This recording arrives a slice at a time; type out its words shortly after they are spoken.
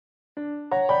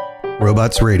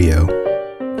Robots Radio.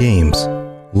 Games,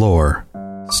 lore,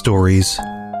 stories,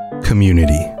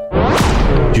 community.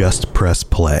 Just press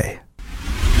play.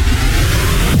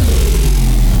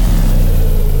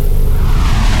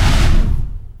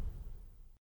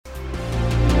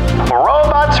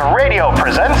 Robots Radio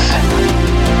presents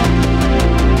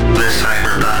the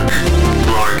Cyberpunk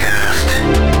Lorecast.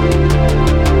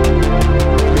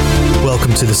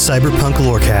 Welcome to the Cyberpunk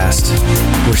Lorecast,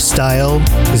 where style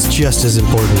is just as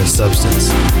important as substance.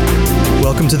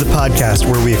 Welcome to the podcast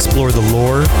where we explore the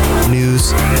lore,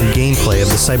 news, and gameplay of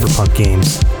the Cyberpunk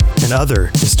games and other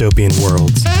dystopian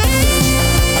worlds.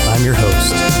 I'm your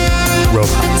host,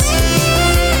 Robots.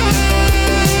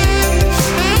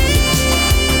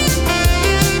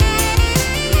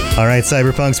 All right,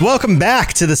 Cyberpunks, welcome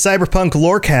back to the Cyberpunk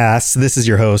Lorecast. This is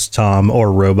your host, Tom,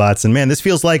 or Robots. And man, this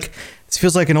feels like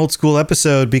an old school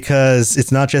episode because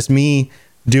it's not just me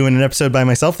doing an episode by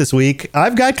myself this week.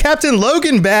 I've got Captain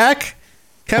Logan back.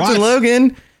 Captain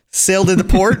Logan sailed to the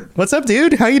port. What's up,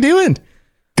 dude? How you doing?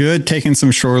 Good. Taking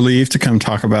some shore leave to come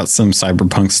talk about some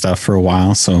Cyberpunk stuff for a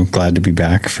while. So glad to be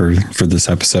back for this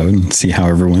episode and see how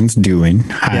everyone's doing.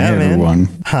 Hi, everyone.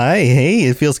 Hi. Hey,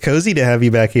 it feels cozy to have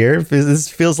you back here. This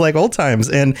feels like old times.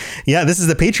 And yeah, this is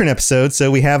the patron episode.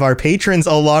 So we have our patrons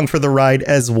along for the ride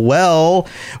as well.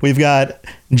 We've got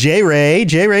J Ray.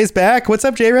 J Ray's back. What's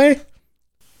up, J Ray?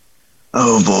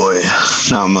 Oh boy,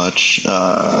 not much.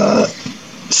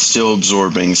 Still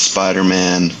absorbing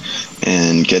Spider-Man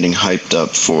and getting hyped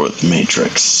up for The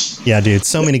Matrix. Yeah, dude,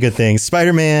 so many good things.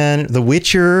 Spider-Man, The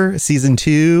Witcher, Season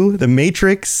 2, The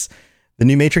Matrix, the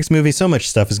new Matrix movie. So much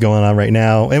stuff is going on right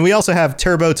now. And we also have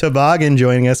Turbo Toboggan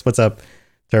joining us. What's up,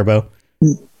 Turbo?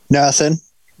 Nothing.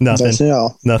 Nothing at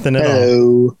all.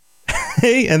 Hello.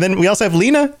 Hey, and then we also have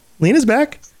Lena. Lena's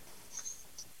back.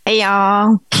 Hey,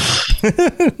 y'all.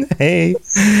 Hey,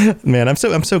 man, I'm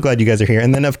so glad you guys are here.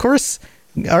 And then, of course,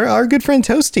 our good friend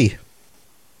Toasty.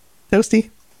 Toasty.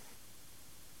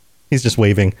 He's just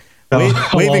waving.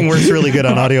 Waving works really good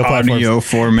on audio platforms. Audio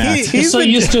format. I'm so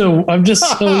used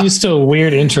to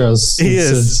weird intros.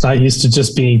 It's not used to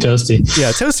just being Toasty.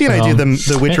 Yeah, Toasty and I do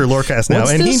the Witcher Lorecast now.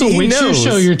 What's and this he Witcher knows.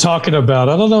 show you're talking about?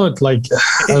 I don't know. I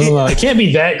don't know. It can't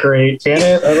be that great, can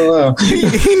it? I don't know.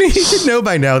 He should know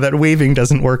by now that waving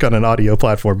doesn't work on an audio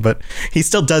platform, but he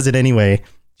still does it anyway,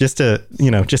 just to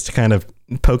kind of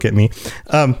poke at me.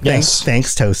 Yes.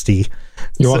 Thanks, Toasty.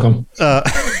 You're welcome.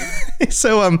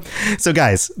 So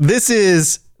guys, this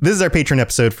is our patron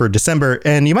episode for December,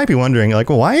 and you might be wondering, like,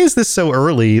 well, why is this so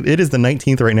early? It is the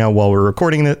 19th right now while we're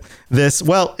recording this.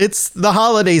 Well, it's the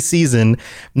holiday season.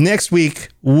 Next week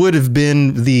would have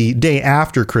been the day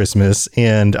after Christmas,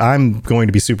 and I'm going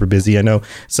to be super busy. I know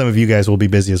some of you guys will be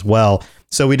busy as well.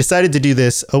 So we decided to do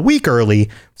this a week early.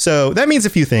 So that means a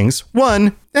few things.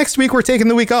 One, next week we're taking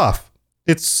the week off.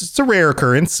 It's a rare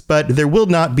occurrence, but there will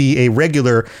not be a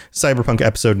regular Cyberpunk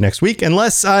episode next week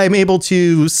unless I'm able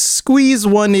to squeeze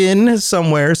one in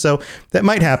somewhere. So that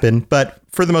might happen. But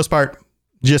for the most part,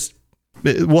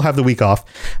 we'll have the week off.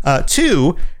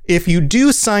 Two, if you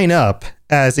do sign up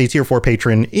as a tier 4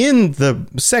 patron in the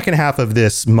second half of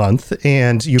this month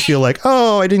and you feel like,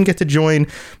 oh, I didn't get to join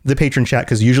the patron chat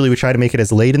because usually we try to make it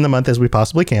as late in the month as we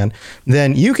possibly can,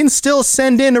 then you can still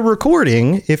send in a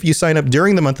recording if you sign up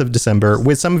during the month of December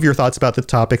with some of your thoughts about the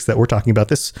topics that we're talking about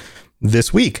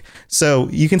this week. So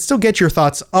you can still get your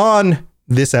thoughts on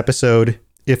this episode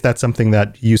if that's something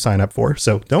that you sign up for.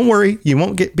 So don't worry, you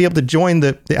won't be able to join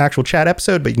the actual chat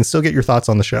episode, but you can still get your thoughts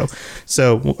on the show.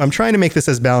 So I'm trying to make this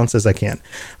as balanced as I can.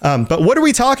 But what are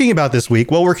we talking about this week?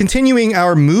 Well, we're continuing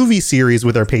our movie series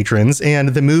with our patrons, and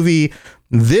the movie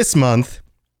this month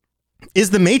is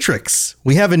The Matrix.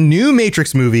 We have a new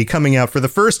Matrix movie coming out for the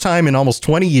first time in almost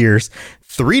 20 years,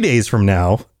 3 days from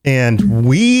now, and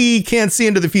we can't see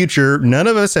into the future. None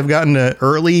of us have gotten an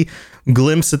early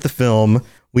glimpse at the film.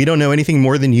 We don't know anything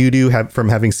more than you do from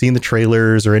having seen the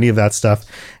trailers or any of that stuff.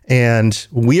 And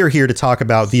we are here to talk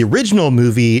about the original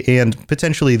movie and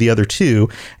potentially the other two,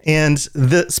 and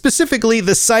specifically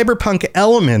the cyberpunk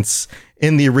elements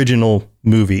in the original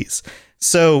movies.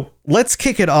 So let's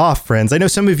kick it off, friends. I know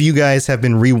some of you guys have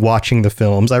been rewatching the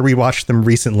films. I rewatched them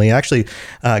recently. I actually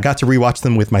got to rewatch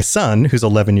them with my son, who's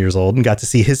 11 years old, and got to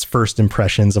see his first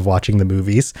impressions of watching the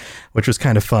movies, which was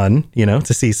kind of fun,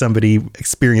 to see somebody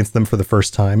experience them for the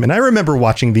first time. And I remember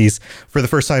watching these for the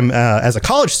first time as a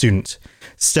college student,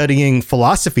 studying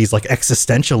philosophies like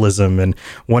existentialism and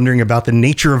wondering about the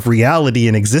nature of reality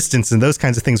and existence and those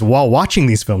kinds of things while watching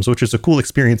these films, which was a cool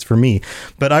experience for me.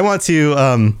 But I want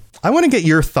to get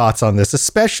your thoughts on this,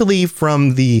 especially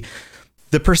from the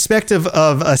perspective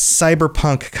of a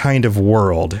cyberpunk kind of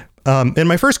world. And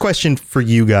my first question for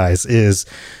you guys is,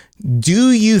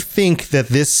 do you think that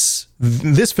this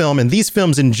film and these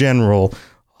films in general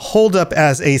hold up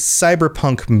as a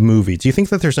cyberpunk movie? Do you think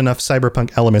that there's enough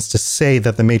cyberpunk elements to say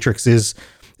that The Matrix is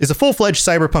a full-fledged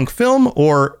cyberpunk film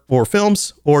or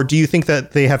films, or do you think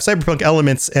that they have cyberpunk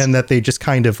elements and that they just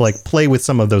kind of like play with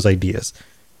some of those ideas?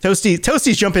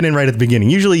 Toasty's jumping in right at the beginning.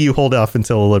 Usually you hold off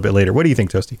until a little bit later. What do you think,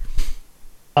 Toasty?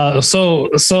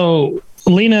 So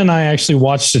Lena and I actually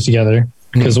watched it together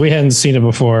because we hadn't seen it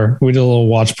before. We did a little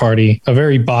watch party, a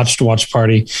very botched watch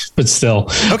party, but still.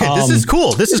 Okay, this is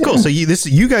cool. This is cool. So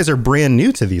you guys are brand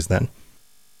new to these then.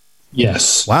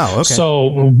 Yes. Wow. Okay.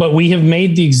 So, but we have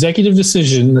made the executive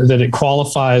decision that it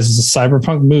qualifies as a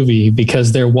cyberpunk movie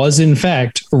because there was, in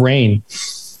fact, rain.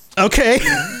 Okay.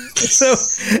 So,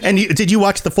 and did you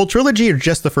watch the full trilogy or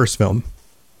just the first film?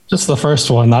 Just the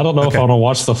first one. I don't know if I want to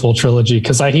watch the full trilogy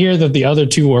because I hear that the other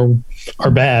two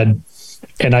are bad.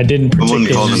 And I didn't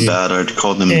particularly... I wouldn't call them bad. I'd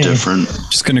call them different.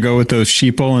 Just going to go with those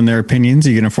sheeple and their opinions.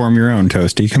 You're going to form your own,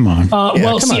 Toasty. Come on.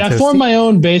 I formed my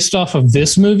own based off of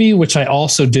this movie, which I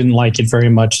also didn't like it very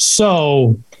much.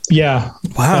 So, yeah.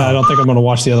 Wow. I don't think I'm going to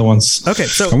watch the other ones. Okay,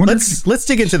 so let's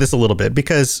dig into this a little bit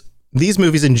because these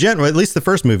movies in general, at least the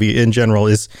first movie in general,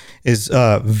 is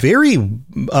very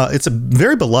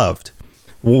beloved.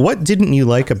 What didn't you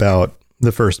like about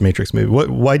the first Matrix movie?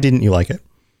 Why didn't you like it?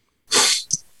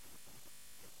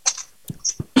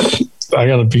 I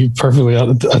gotta be perfectly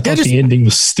honest. I thought the ending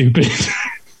was stupid.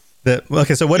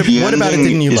 Okay, so what about it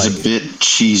didn't you like? It's a bit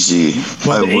cheesy.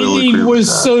 Well, the ending was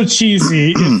so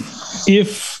cheesy.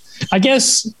 I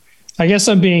guess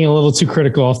I'm being a little too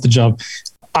critical off the jump.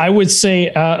 I would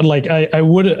say I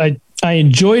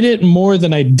enjoyed it more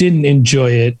than I didn't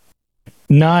enjoy it.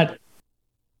 Not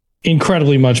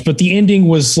incredibly much, but the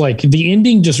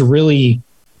ending just really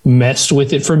messed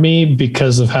with it for me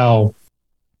because of how.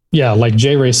 Yeah, like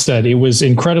J. Ray said, it was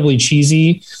incredibly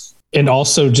cheesy and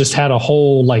also just had a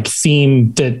whole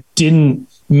theme that didn't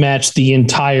match the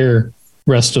entire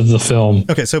rest of the film.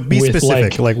 Okay, so be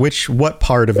specific. What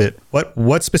part of it?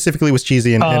 What specifically was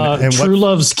cheesy and True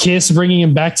Love's kiss bringing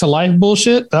him back to life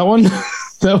bullshit? That one,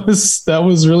 that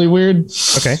was really weird.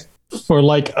 Okay, for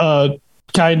a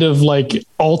kind of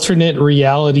alternate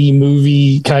reality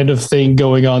movie kind of thing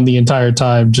going on the entire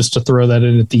time, just to throw that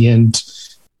in at the end.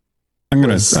 I'm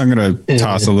gonna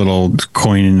toss a little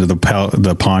coin into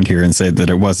the pond here and say that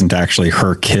it wasn't actually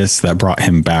her kiss that brought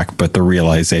him back, but the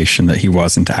realization that he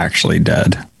wasn't actually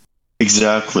dead.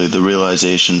 Exactly, the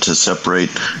realization to separate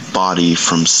body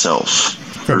from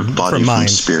self, or body from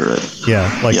spirit.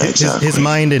 Yeah, exactly. his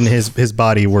mind and his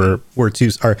body were two,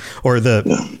 or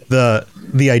the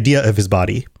idea of his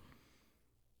body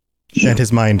and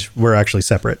his mind were actually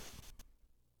separate.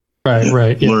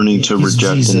 Right. Yeah. Learning to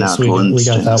reject the natural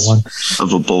instincts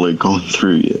of a bullet going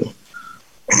through you.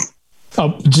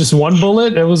 Oh, just one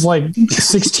bullet? It was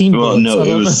 16 bullets. Well, no,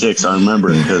 it was 6. I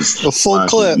remember because a full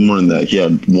clip. More than that, he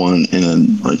had 1 and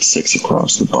then 6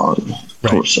 across the body.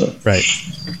 Torso. Right.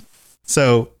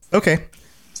 So, okay.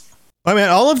 I mean,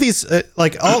 all of these,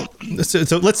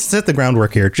 so let's set the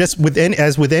groundwork here. Just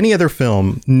as with any other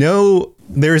film,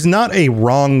 there's not a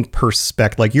wrong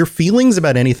perspective. Your feelings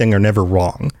about anything are never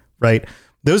wrong. Right.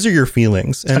 Those are your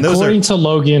feelings. And according to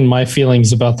Logan, my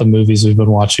feelings about the movies we've been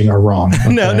watching are wrong.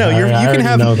 Okay? No, you can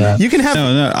have.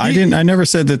 No, I never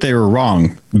said that they were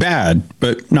wrong. Bad,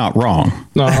 but not wrong.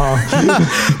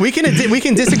 We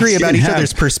can disagrey about each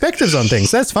other's perspectives on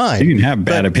things. That's fine. You can have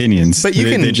bad opinions, but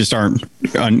they just aren't.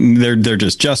 They're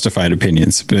just justified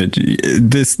opinions. But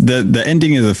the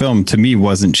ending of the film to me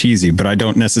wasn't cheesy, but I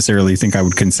don't necessarily think I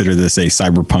would consider this a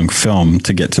cyberpunk film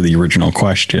to get to the original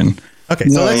question. Okay,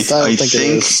 so I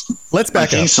think let's back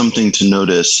up. I think something to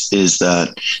notice is that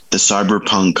the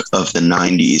cyberpunk of the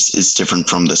 90s is different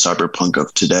from the cyberpunk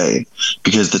of today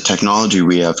because the technology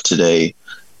we have today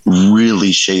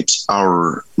really shapes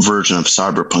our version of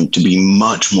cyberpunk to be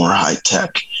much more high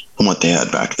tech than what they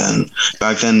had back then.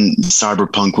 Back then,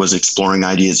 cyberpunk was exploring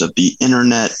ideas of the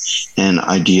internet and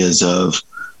ideas of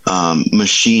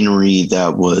machinery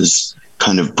that was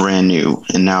kind of brand new,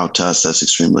 and now to us that's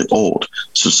extremely old.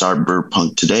 So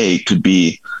cyberpunk today could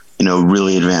be,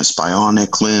 really advanced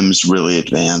bionic limbs, really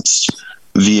advanced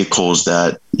vehicles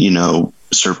that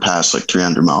surpass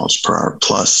 300 miles per hour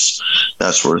plus,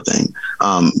 that sort of thing.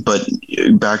 But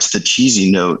back to the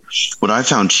cheesy note, what I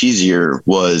found cheesier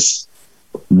was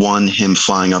 1, him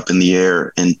flying up in the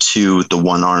air, and 2, the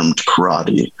one-armed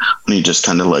karate when he just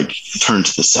kind of turned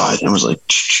to the side and was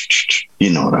you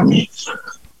know what I mean.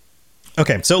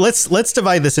 Okay, so let's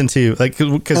divide this into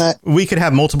because we could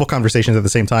have multiple conversations at the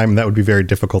same time, and that would be very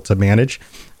difficult to manage.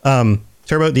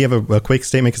 Turbo, do you have a quick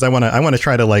statement? Because I want to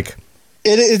try to like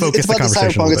it's about the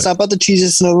cyberpunk. It's not about the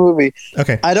cheeses in the movie.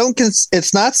 Okay. I don't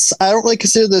really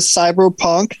consider this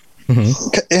cyberpunk.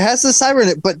 Mm-hmm. It has the cyber in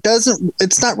it, but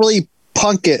it's not really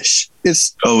punkish.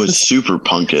 It's super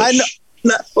punkish.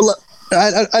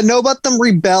 I know about them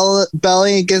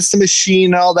rebelling against the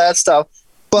machine and all that stuff,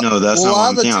 but no, that's not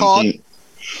lot of the talk.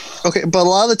 Okay, but a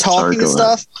lot of the talking and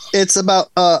stuff, it's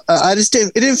about.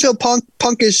 It didn't feel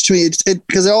punkish to me.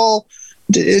 Because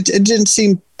it didn't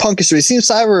seem punkish to me. It seemed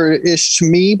cyber-ish to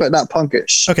me, but not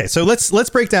punkish. Okay, so let's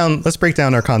break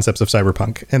down our concepts of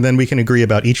cyberpunk, and then we can agree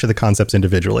about each of the concepts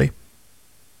individually.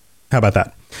 How about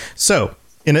that? So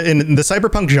in the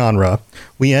cyberpunk genre,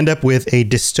 we end up with a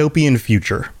dystopian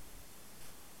future.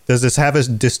 Does this have a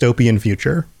dystopian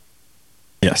future?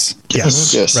 Yes.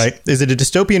 Yes. Right. Is it a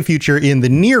dystopian future in the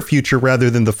near future rather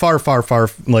than the far, far, far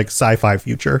like sci-fi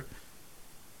future?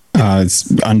 It's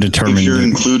undetermined. If you're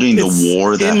including the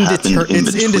war that happened in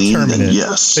between, then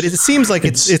yes. But it seems like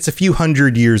it's a few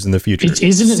hundred years in the future.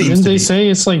 Didn't they say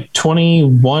it's like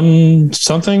 21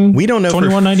 something? We don't know.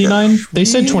 2199. They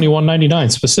said 2199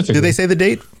 specifically. Did they say the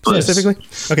date specifically?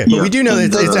 Okay, but we do know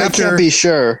that it's after. Can't be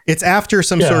sure. It's after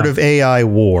some sort of AI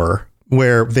war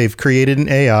where they've created an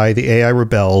AI. The AI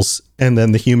rebels, and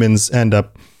then the humans end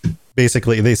up they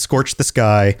scorch the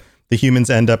sky. The humans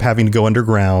end up having to go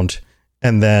underground.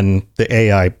 And then the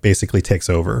AI basically takes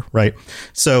over, right?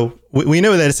 So we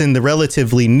know that it's in the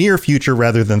relatively near future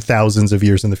rather than thousands of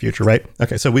years in the future, right?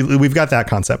 Okay, so we've got that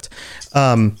concept.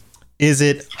 Is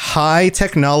it high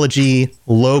technology,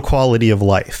 low quality of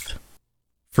life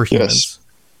for humans?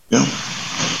 Yes. Yeah.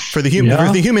 For the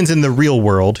humans in the real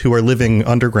world who are living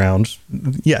underground,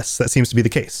 yes, that seems to be the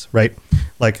case, right?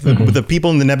 Like the people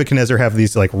in the Nebuchadnezzar have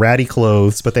these like ratty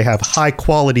clothes, but they have high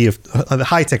quality of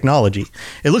high technology.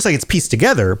 It looks like it's pieced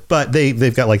together, but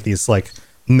they've got like these like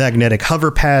magnetic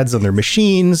hover pads on their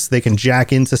machines. They can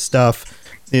jack into stuff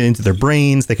into their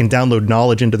brains. They can download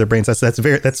knowledge into their brains.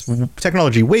 That's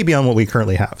technology way beyond what we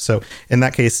currently have. So in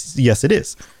that case, yes, it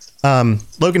is.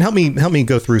 Logan, help me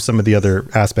go through some of the other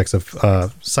aspects of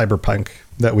cyberpunk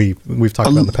that we've talked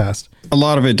about in the past. A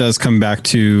lot of it does come back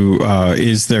to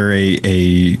is there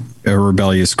a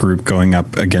rebellious group going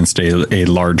up against a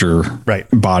larger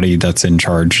body that's in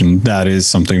charge, and that is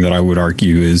something that I would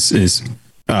argue is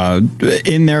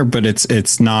in there, but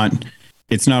it's not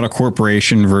a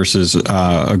corporation versus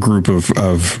a group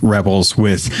of rebels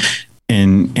with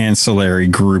an ancillary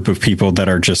group of people that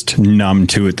are just numb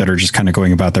to it, that are just kind of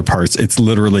going about their parts. It's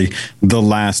literally the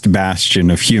last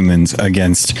bastion of humans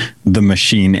against the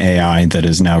machine AI that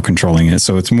is now controlling it.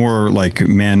 So it's more like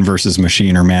man versus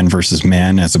machine or man versus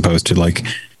man, as opposed to like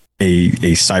a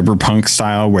cyberpunk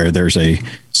style where there's a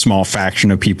small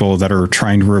faction of people that are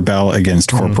trying to rebel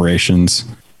against corporations.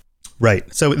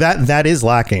 Right. So that is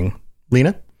lacking.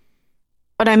 Lena?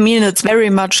 But I mean, it's very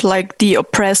much like the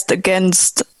oppressed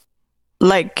against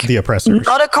like the oppressors.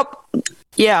 Not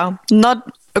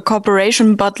a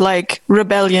corporation, but like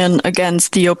rebellion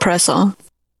against the oppressor.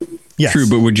 Yes. True,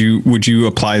 but would you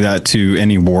apply that to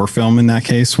any war film in that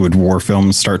case? Would war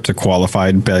films start to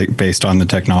qualify based on the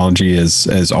technology as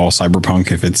all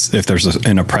cyberpunk if there's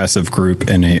an oppressive group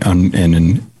and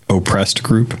an oppressed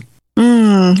group?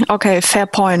 Okay, fair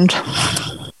point.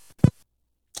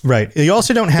 Right. You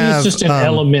also don't have... It's just an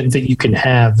element that you can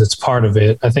have that's part of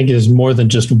it. I think it is more than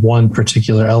just one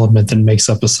particular element that makes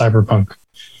up a cyberpunk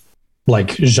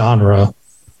like genre,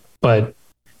 but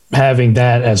having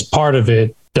that as part of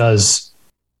it does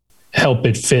help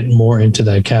it fit more into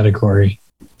that category.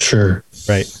 Sure.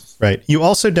 Right. You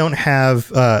also don't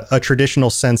have a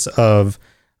traditional sense of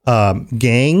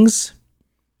gangs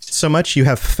so much. You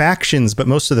have factions, but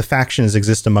most of the factions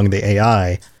exist among the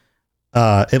AI.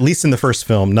 At least in the first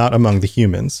film, not among the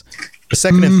humans. The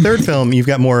second and third film, you've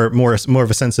got more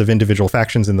of a sense of individual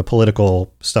factions and the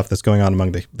political stuff that's going on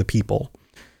among the people.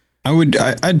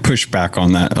 I'd push back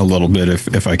on that a little bit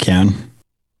if I can.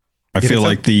 I feel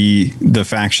like the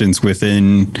factions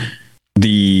within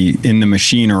the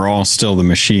machine are all still the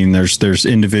machine. There's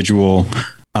individual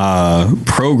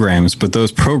programs, but those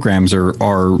programs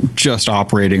are just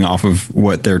operating off of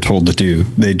what they're told to do.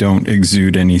 They don't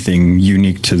exude anything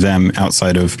unique to them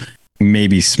outside of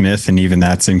maybe Smith, and even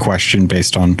that's in question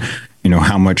based on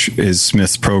how much is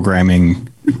Smith's programming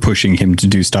pushing him to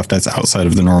do stuff that's outside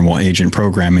of the normal agent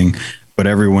programming. But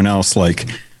everyone else, like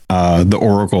the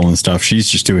Oracle and stuff, she's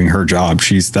just doing her job.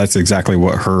 That's exactly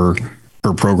what her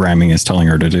programming is telling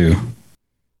her to do.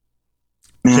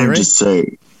 May I just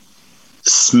say,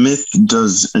 Smith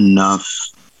does enough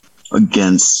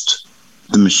against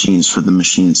the machines for the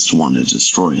machines to want to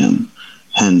destroy him.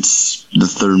 hence the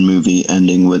third movie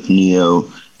ending with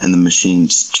Neo and the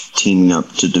machines teaming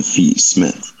up to defeat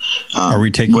Smith. Are we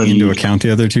taking into account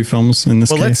the other two films in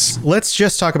this case? Let's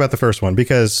just talk about the first one,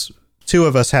 because two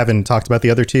of us haven't talked about the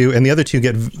other two, and the other two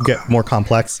get more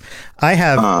complex.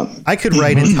 I could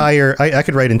write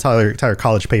entire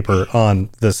college paper on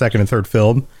the second and third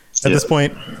film at this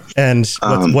point, and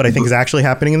what I think is actually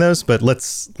happening in those. But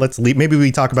let's leave. Maybe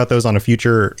we talk about those on a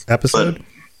future episode.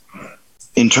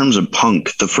 In terms of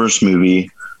punk, the first movie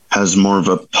has more of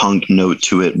a punk note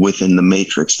to it within the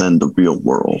Matrix than the real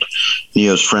world.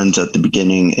 Neo's friends at the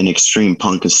beginning, an extreme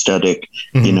punk aesthetic,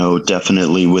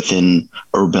 definitely within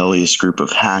a rebellious group of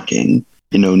hacking.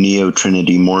 Neo,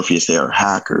 Trinity, Morpheus, they are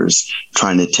hackers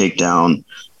trying to take down,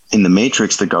 in the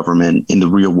Matrix, the government, in the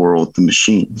real world, the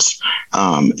machines.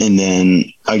 And then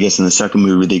I guess in the second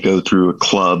movie, they go through a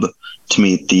club to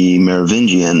meet the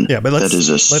Merovingian. Yeah, but that is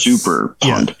a super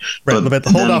punk. Yeah, right, but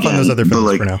hold off on those other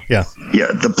films for now. Yeah. Yeah,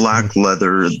 the black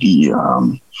leather, the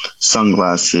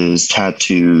sunglasses,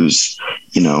 tattoos,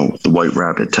 the white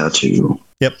rabbit tattoo.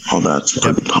 Yep. All that's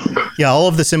pretty punk. Yeah, all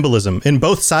of the symbolism in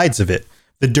both sides of it.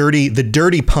 The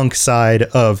dirty punk side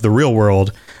of the real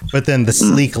world, but then the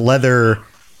sleek leather,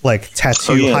 like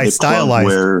tattoo, high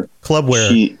stylized club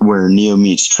where Neo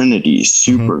meets Trinity,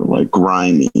 super like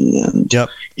grimy and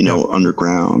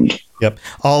underground. Yep,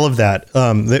 all of that.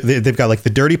 They've got like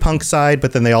the dirty punk side,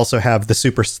 but then they also have the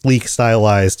super sleek,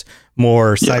 stylized,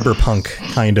 more cyberpunk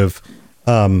kind of,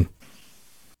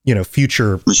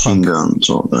 future machine guns.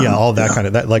 All that. Yeah, all that kind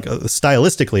of that. Like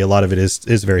stylistically, a lot of it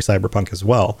is very cyberpunk as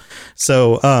well.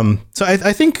 So,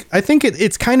 I think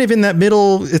it's kind of in that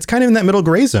middle. It's kind of in that middle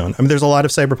gray zone. I mean, there's a lot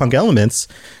of cyberpunk elements,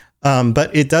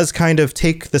 but it does kind of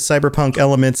take the cyberpunk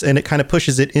elements and it kind of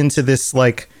pushes it into this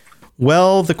like,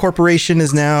 well, the corporation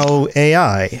is now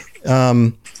AI.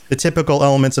 The typical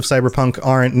elements of cyberpunk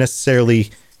aren't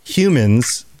necessarily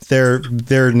humans.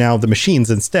 They're now the machines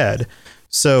instead.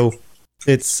 So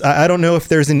I don't know if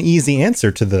there's an easy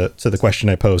answer to the question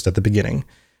I posed at the beginning.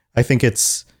 I think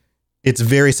it's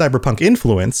very cyberpunk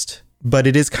influenced, but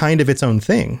it is kind of its own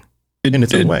thing in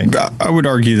its own way. I would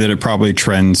argue that it probably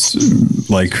trends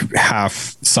like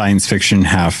half science fiction,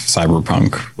 half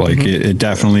cyberpunk. Like it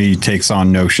definitely takes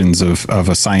on notions of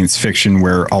a science fiction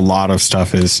where a lot of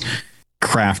stuff is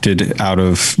crafted out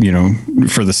of,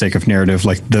 for the sake of narrative,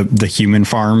 like the human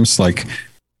farms. Like,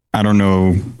 I don't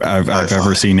know, I've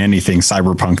ever seen anything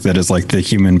cyberpunk that is like the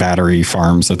human battery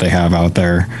farms that they have out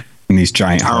there and these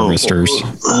giant harvesters.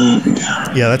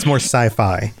 Yeah, that's more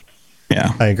sci-fi.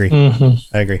 Yeah, I agree.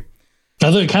 I agree.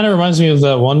 It kind of reminds me of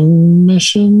that one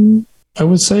mission, I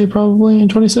would say, probably in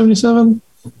 2077.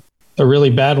 A really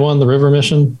bad one, the river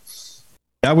mission.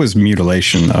 That was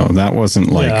mutilation, though. That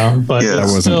wasn't like... Yeah, but that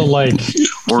wasn't still like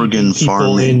organ people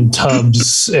farming in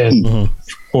tubs and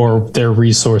or their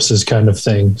resources kind of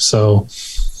thing. So...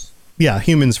 Yeah,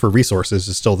 humans for resources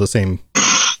is still the same.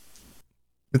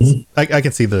 I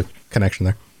can see the connection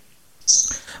there.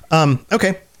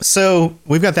 Okay, so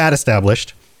we've got that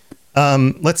established.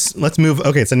 Let's move.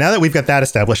 Okay, so now that we've got that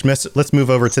established, let's move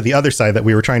over to the other side that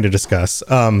we were trying to discuss.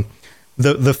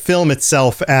 The film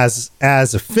itself as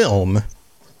a film.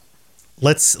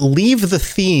 Let's leave the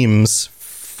themes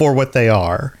for what they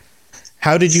are.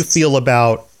 How did you feel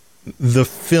about the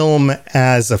film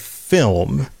as a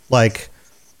film? Like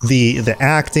the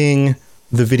acting,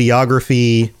 the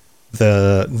videography,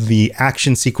 the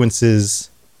action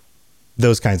sequences,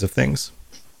 those kinds of things.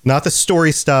 Not the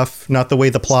story stuff, not the way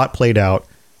the plot played out,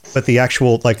 but the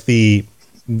actual, like the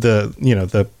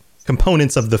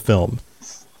components of the film,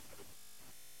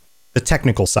 the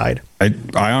technical side. I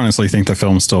honestly think the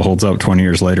film still holds up 20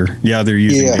 years later. Yeah, they're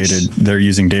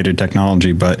using dated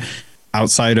technology, but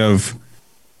outside of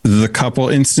the couple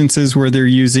instances where they're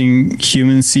using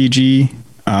human CG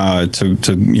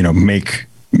to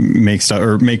make stuff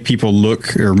or make people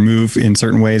look or move in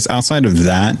certain ways, outside of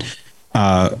that,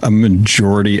 a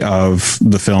majority of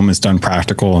the film is done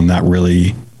practical, and that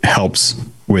really helps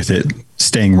with it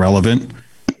staying relevant.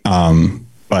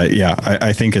 But yeah,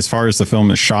 I think as far as the film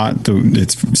is shot,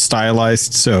 it's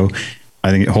stylized, so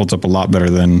I think it holds up a lot better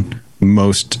than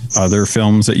most other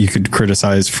films that you could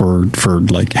criticize for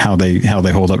like how they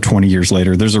hold up 20 years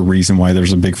later. There's a reason why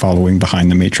there's a big following behind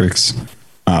The Matrix,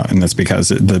 and that's because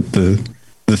the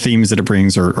themes that it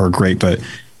brings are great, but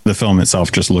the film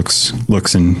itself just looks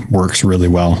and works really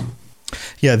well.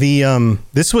 Yeah,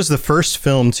 this was the first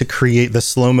film to create the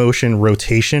slow motion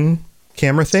rotation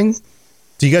camera thing.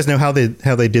 Do you guys know how they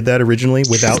did that originally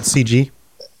without CG?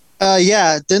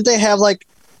 Yeah, didn't they have like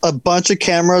a bunch of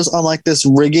cameras on like this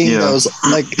rigging that was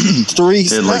like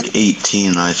they had like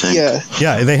 18, I think.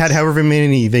 Yeah, they had however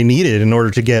many they needed in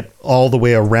order to get all the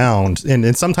way around,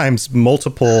 and sometimes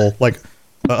multiple, like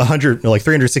 100, like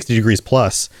 360 degrees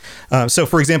plus. So,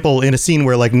 for example, in a scene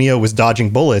where like Neo was dodging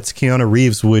bullets, Keanu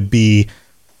Reeves would be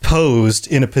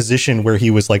posed in a position where he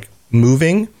was like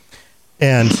moving,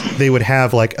 and they would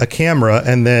have like a camera,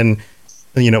 and then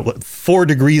 4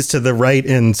 degrees to the right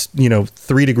and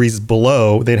 3 degrees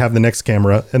below, they'd have the next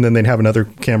camera, and then they'd have another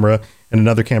camera and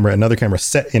another camera, another camera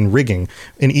set in rigging,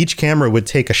 and each camera would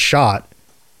take a shot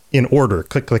in order,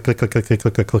 click, click, click, click, click, click,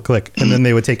 click, click, click, click, and then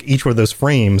they would take each one of those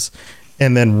frames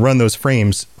and then run those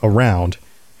frames around,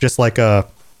 just like a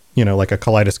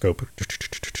kaleidoscope,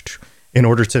 in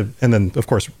order to, and then of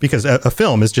course, because a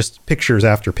film is just pictures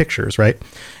after pictures, right?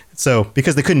 So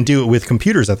because they couldn't do it with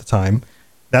computers at the time,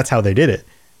 that's how they did it.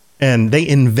 And they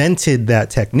invented that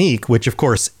technique, which of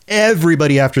course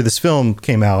everybody after this film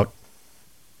came out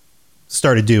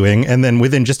started doing. And then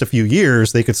within just a few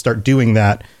years, they could start doing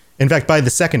that. In fact, by the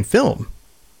second film,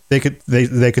 they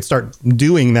could start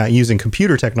doing that using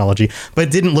computer technology, but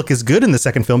it didn't look as good in the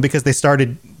second film because they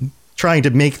started trying to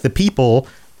make the people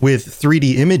with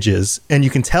 3D images. And you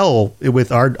can tell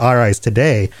with our eyes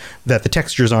today that the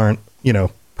textures aren't,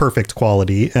 perfect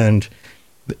quality, and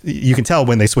you can tell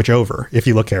when they switch over, if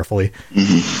you look carefully,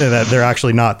 that they're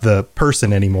actually not the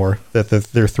person anymore, that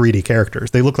they're 3D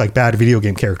characters. They look like bad video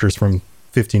game characters from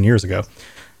 15 years ago.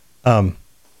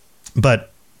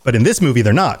 But in this movie,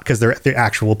 they're not, because they're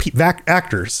actual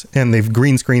actors, and they've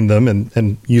green screened them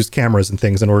and used cameras and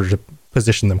things in order to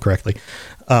position them correctly.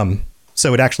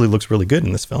 So it actually looks really good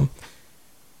in this film.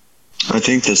 I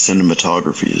think the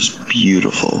cinematography is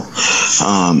beautiful.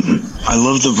 I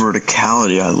love the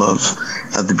verticality. I love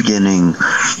at the beginning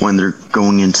when they're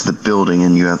going into the building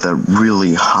and you have that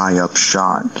really high up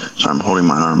shot. So I'm holding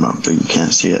my arm up, but you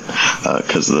can't see it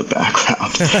because of the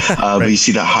background. Right. But you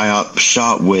see the high up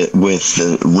shot with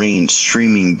the rain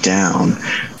streaming down,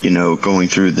 going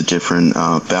through the different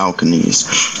balconies.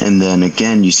 And then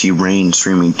again, you see rain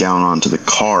streaming down onto the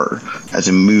car as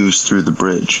it moves through the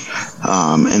bridge.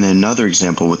 And then another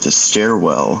example with the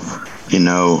stairwell, and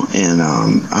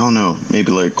I don't know,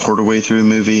 maybe like a quarter way through the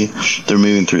movie, they're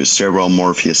moving through a stairwell.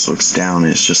 Morpheus looks down,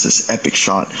 and it's just this epic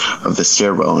shot of the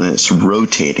stairwell, and it's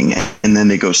rotating. And then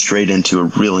they go straight into a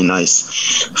really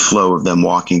nice flow of them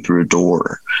walking through a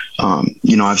door.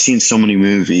 I've seen so many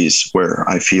movies where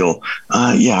I feel,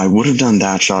 I would have done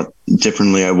that shot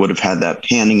differently. I would have had that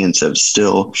panning instead of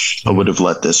still. I would have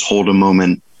let this hold a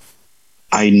moment.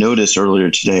 I noticed earlier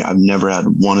today, I've never had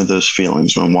one of those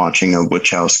feelings when watching a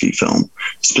Wachowski film,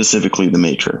 specifically the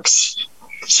Matrix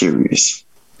series.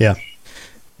 Yeah.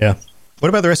 Yeah. What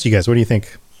about the rest of you guys? What do you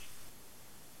think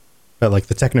about like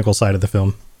the technical side of the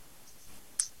film?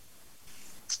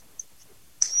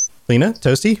 Lena,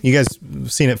 Toasty, you guys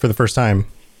seen it for the first time.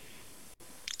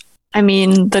 I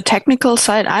mean, the technical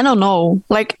side, I don't know.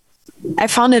 Like, I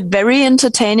found it very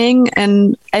entertaining,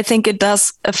 and I think it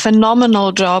does a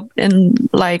phenomenal job in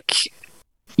like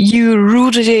you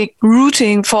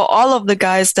rooting for all of the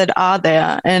guys that are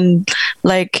there, and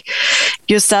like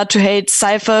you start to hate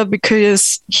Cypher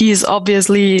because he's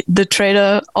obviously the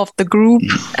traitor of the group,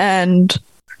 and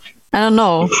I don't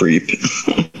know. Creep.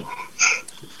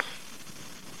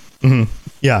 Mm-hmm.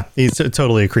 Yeah, he's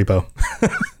totally a creepo.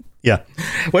 Yeah.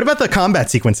 What about the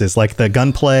combat sequences, like the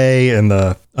gunplay and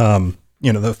the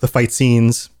the fight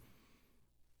scenes?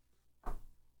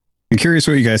 I'm curious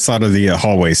what you guys thought of the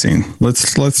hallway scene.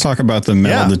 Let's talk about the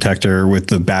metal detector with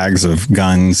the bags of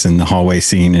guns in the hallway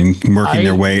scene and working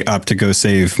their way up to go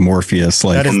save Morpheus.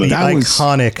 Like that is the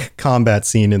iconic combat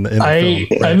scene in the film. Right?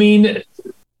 I mean,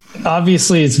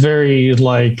 obviously, it's very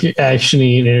like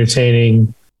actiony and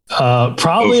entertaining.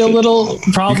 Probably a little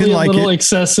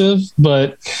excessive,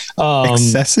 but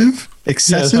excessive.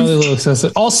 Yeah, probably a little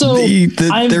excessive. Also,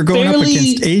 they're going up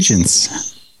against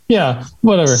agents. Yeah,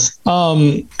 whatever. But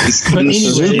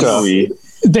anyway,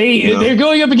 they're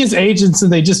going up against agents,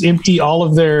 and they just empty all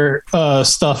of their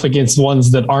stuff against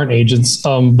ones that aren't agents.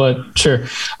 But sure.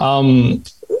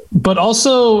 But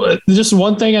also, just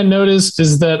one thing I noticed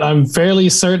is that I'm fairly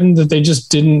certain that they just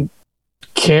didn't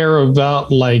care about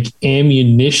like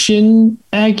ammunition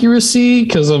accuracy,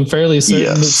 because I'm fairly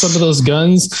certain that some of those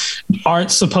guns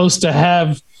aren't supposed to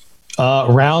have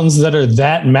rounds that are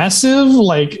that massive.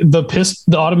 Like the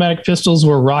automatic pistols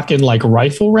were rocking like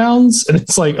rifle rounds, and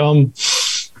it's like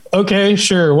okay,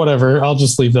 sure, whatever, I'll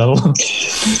just leave that alone.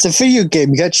 It's a video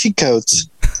game, you got cheat codes.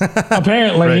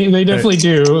 Apparently they definitely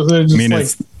do.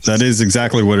 Just that is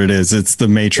exactly what it is. It's the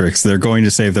Matrix. They're going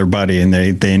to save their buddy, and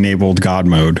they enabled God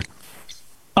mode.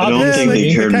 I don't think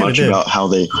they cared much did. about how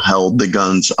they held the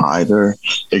guns either.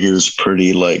 Like it was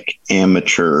pretty like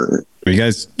amateur. You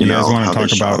guys want to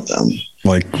talk about them?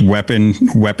 Like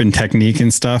weapon technique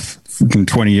and stuff from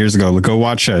 20 years ago? Go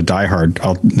watch Die Hard.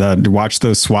 Watch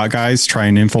those SWAT guys try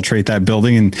and infiltrate that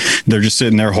building, and they're just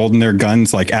sitting there holding their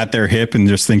guns like at their hip and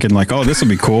just thinking like, oh, this will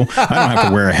be cool. I don't have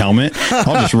to wear a helmet.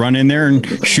 I'll just run in there and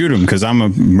shoot them because I'm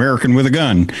an American with a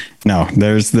gun. No,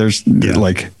 there's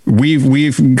like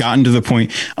we've gotten to the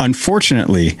point,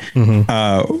 unfortunately,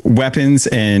 weapons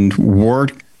and war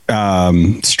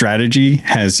strategy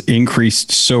has increased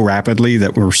so rapidly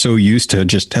that we're so used to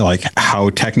just like how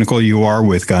technical you are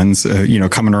with guns,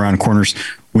 coming around corners.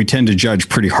 We tend to judge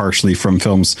pretty harshly from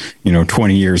films,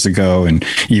 20 years ago and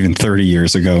even 30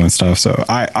 years ago and stuff. So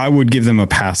I would give them a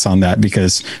pass on that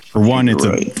because for one,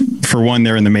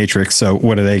 they're in the Matrix. So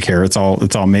what do they care? It's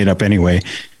all made up anyway.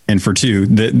 And for two,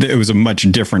 it was a much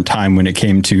different time when it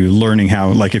came to learning how,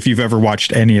 like if you've ever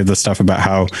watched any of the stuff about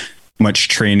how much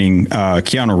training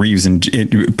Keanu Reeves and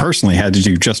it personally had to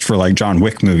do just for like John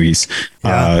Wick movies,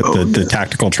 the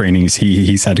tactical trainings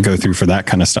he's had to go through for that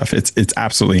kind of stuff. It's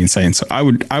absolutely insane. So I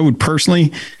would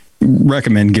personally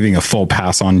recommend giving a full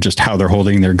pass on just how they're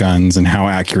holding their guns and how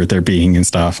accurate they're being and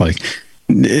stuff. Like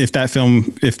if that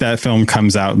film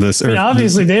comes out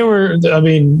obviously they were,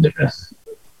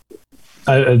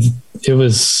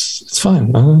 it's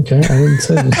fun. I don't care. I didn't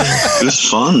say it was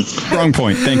fun. Wrong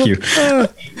point. Thank you.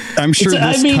 I'm sure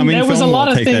there was a lot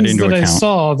of things that I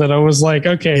saw that I was like,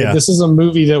 okay, this is a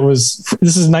movie this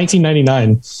is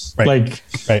 1999. Right.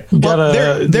 Right.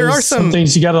 There are some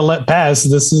things you got to let pass.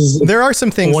 There are some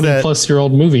things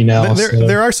 20-plus-year-old movie now.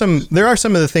 There are some of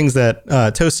the things that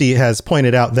Tosi has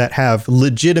pointed out that have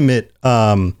legitimate.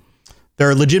 There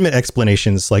are legitimate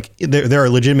explanations, like there are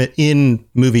legitimate in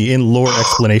lore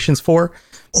explanations for.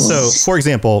 So, for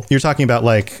example, you're talking about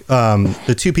like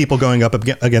the two people going up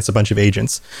against a bunch of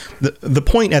agents. The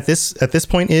point at this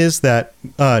point is that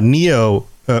Neo,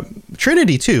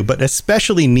 Trinity too, but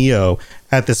especially Neo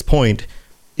at this point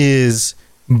is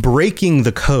breaking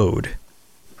the code.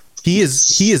 He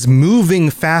is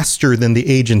moving faster than the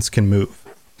agents can move.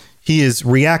 He is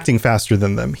reacting faster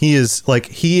than them. He is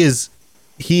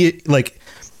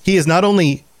not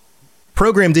only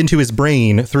programmed into his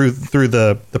brain through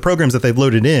the programs that they've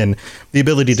loaded in, the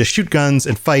ability to shoot guns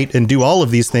and fight and do all of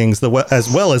these things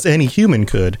as well as any human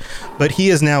could, but he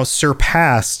has now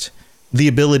surpassed the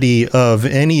ability of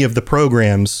any of the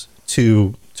programs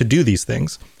to do these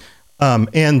things.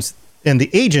 And the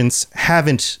agents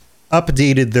haven't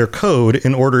updated their code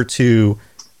in order to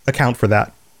account for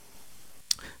that.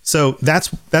 So that's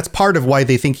part of why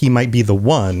they think he might be the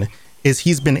one, is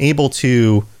he's been able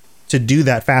to do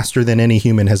that faster than any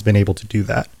human has been able to do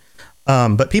that.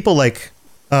 But people like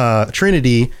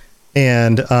Trinity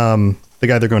and the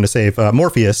guy they're going to save,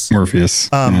 Morpheus,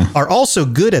 are also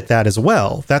good at that as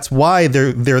well. That's why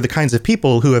they're the kinds of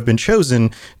people who have been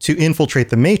chosen to infiltrate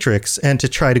the Matrix and to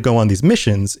try to go on these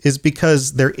missions, is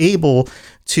because they're able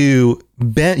to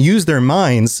use their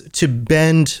minds to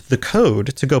bend the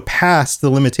code to go past the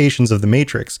limitations of the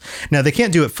Matrix. Now, they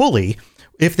can't do it fully.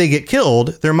 If they get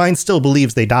killed, their mind still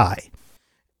believes they die.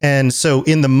 And so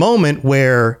in the moment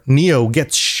where Neo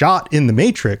gets shot in the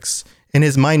Matrix and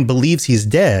his mind believes he's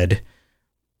dead,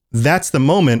 that's the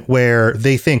moment where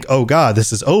they think, oh God,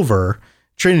 this is over.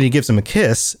 Trinity gives him a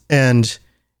kiss and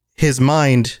his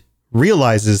mind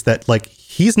realizes that like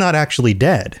he's not actually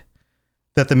dead,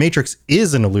 that the Matrix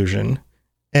is an illusion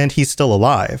and he's still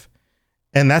alive.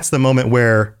 And that's the moment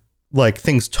where like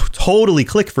things totally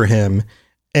click for him.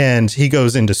 And he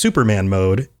goes into Superman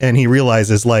mode and he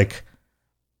realizes like,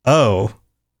 oh,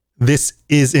 this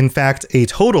is in fact a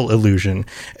total illusion.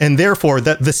 And therefore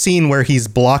that the scene where he's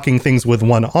blocking things with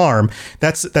one arm,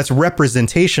 that's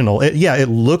representational. It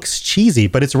looks cheesy,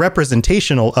 but it's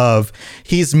representational of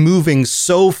he's moving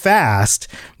so fast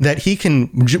that he can,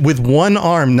 with one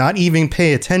arm, not even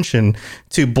pay attention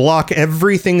to block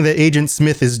everything that Agent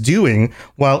Smith is doing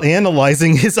while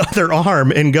analyzing his other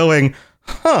arm and going,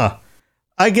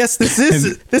 I guess this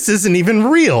isn't even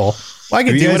real. I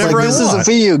can do whatever I want. This is a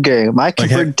video game. I can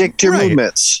predict your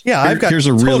movements. Yeah, I've got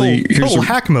total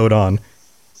hack mode on.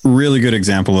 Really good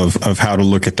example of how to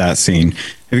look at that scene.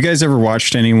 Have you guys ever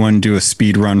watched anyone do a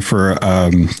speed run for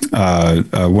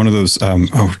one of those?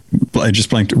 I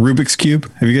just blanked. Rubik's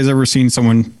Cube. Have you guys ever seen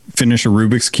someone finish a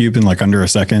Rubik's Cube in like under a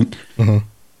second? Mm-hmm.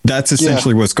 That's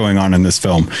essentially what's going on in this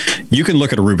film. You can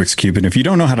look at a Rubik's Cube, and if you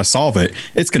don't know how to solve it,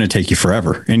 it's going to take you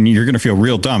forever. And you're going to feel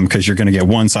real dumb because you're going to get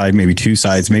one side, maybe two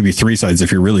sides, maybe three sides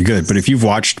if you're really good. But if you've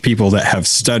watched people that have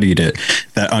studied it,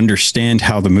 that understand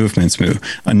how the movements move,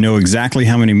 and know exactly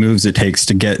how many moves it takes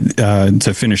to get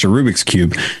to finish a Rubik's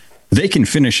Cube, they can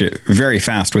finish it very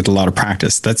fast with a lot of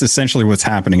practice. That's essentially what's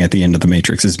happening at the end of The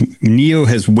Matrix. Is Neo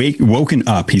has woken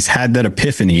up. He's had that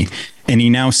epiphany, and he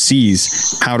now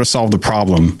sees how to solve the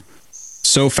problem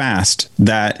so fast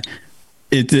that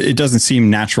it doesn't seem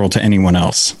natural to anyone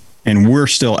else. And we're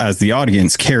still, as the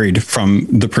audience, carried from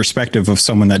the perspective of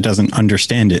someone that doesn't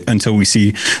understand it until we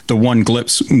see the one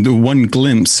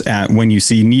glimpse at when you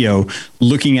see Neo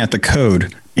looking at the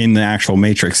code in the actual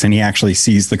Matrix, and he actually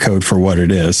sees the code for what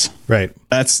it is. Right.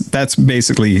 That's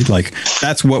basically like,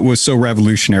 that's what was so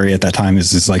revolutionary at that time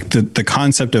is like the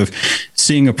concept of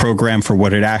seeing a program for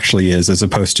what it actually is, as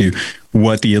opposed to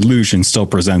what the illusion still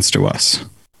presents to us.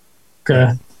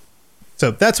 Okay.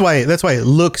 So that's why it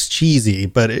looks cheesy,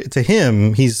 but to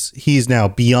him, he's now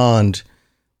beyond,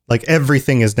 like,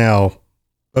 everything is now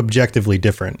objectively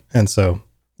different. And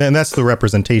that's the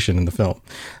representation in the film.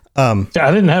 I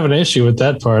didn't have an issue with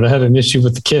that part. I had an issue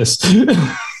with the kiss.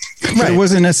 Right. It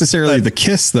wasn't necessarily the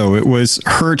kiss, though. It was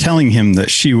her telling him that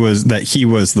he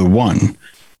was the one.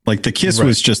 Like, the kiss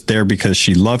was just there because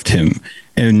she loved him.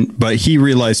 But he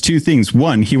realized two things.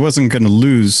 One, he wasn't going to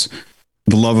lose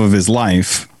the love of his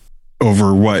life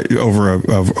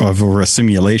over a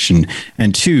simulation.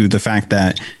 And two, the fact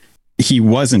that he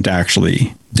wasn't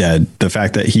actually dead. The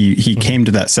fact that he came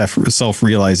to that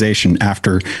self-realization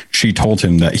after she told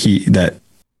him that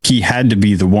he had to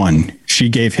be the one. She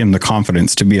gave him the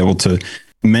confidence to be able to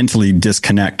mentally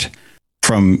disconnect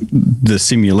from the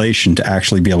simulation to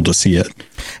actually be able to see it.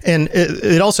 And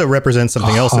it also represents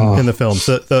something else in the film.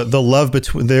 So the love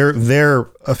between their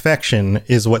affection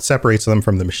is what separates them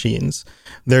from the machines.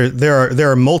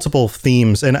 There are multiple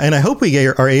themes, and I hope we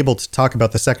are able to talk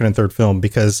about the second and third film,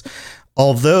 because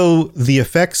although the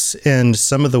effects and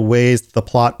some of the ways the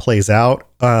plot plays out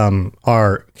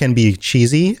can be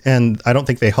cheesy, and I don't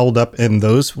think they hold up in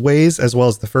those ways as well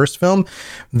as the first film,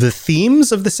 the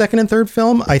themes of the second and third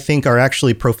film, I think, are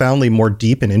actually profoundly more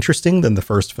deep and interesting than the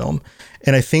first film.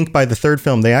 And I think by the third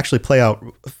film, they actually play out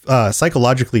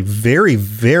psychologically very,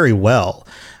 very well.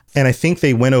 And I think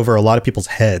they went over a lot of people's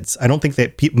heads. I don't think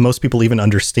that most people even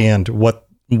understand what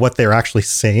they're actually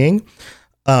saying.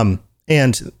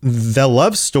 And the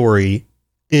love story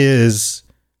is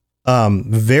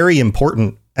very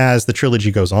important as the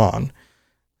trilogy goes on.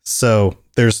 So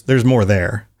there's more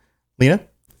there. Lena?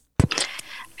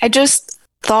 I just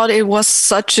thought it was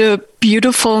such a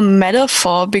beautiful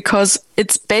metaphor, because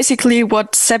it's basically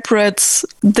what separates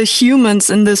the humans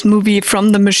in this movie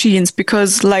from the machines,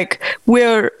 because, like,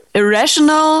 we're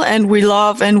irrational and we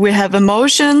love and we have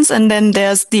emotions, and then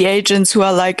there's the agents who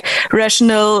are like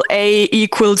rational, A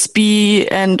equals B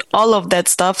and all of that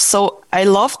stuff. So I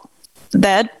loved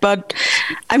that, but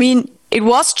I mean, it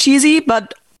was cheesy,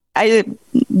 but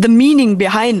the meaning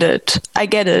behind it, I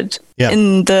get it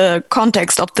in the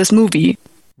context of this movie.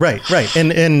 Right.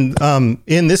 And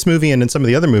in this movie and in some of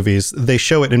the other movies, they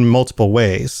show it in multiple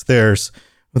ways. There's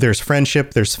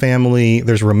friendship, there's family,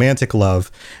 there's romantic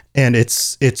love, and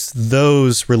it's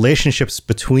those relationships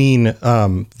between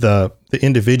the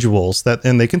individuals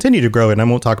and they continue to grow. And I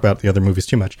won't talk about the other movies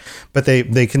too much, but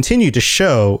they continue to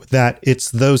show that it's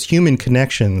those human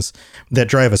connections that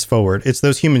drive us forward. It's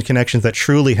those human connections that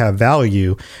truly have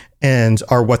value and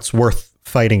are what's worth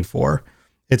fighting for.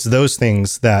 It's those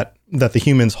things that the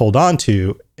humans hold on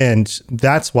to, and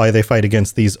that's why they fight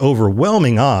against these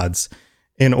overwhelming odds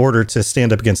in order to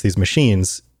stand up against these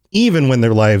machines, even when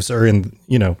their lives are in,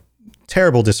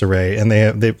 terrible disarray, and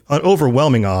they've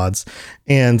overwhelming odds.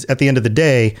 And at the end of the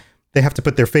day, they have to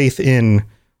put their faith in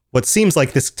what seems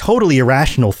like this totally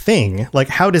irrational thing. Like,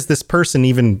 how does this person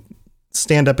even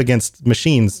stand up against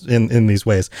machines in these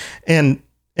ways? And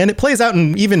it plays out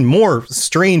in even more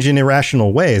strange and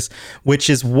irrational ways, which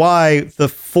is why the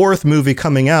fourth movie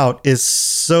coming out is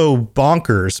so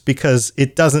bonkers, because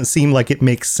it doesn't seem like it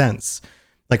makes sense.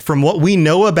 Like, from what we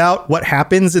know about what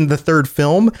happens in the third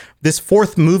film, this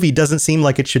fourth movie doesn't seem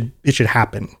like it should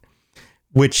happen,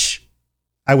 which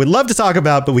I would love to talk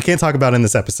about, but we can't talk about in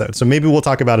this episode. So maybe we'll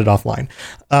talk about it offline.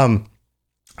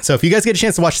 So if you guys get a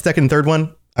chance to watch the second and third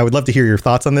one, I would love to hear your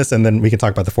thoughts on this, and then we can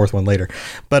talk about the fourth one later.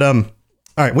 But all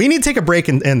right, we need to take a break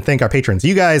and thank our patrons,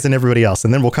 you guys and everybody else,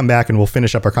 and then we'll come back and we'll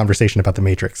finish up our conversation about the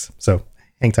Matrix. So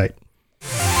hang tight.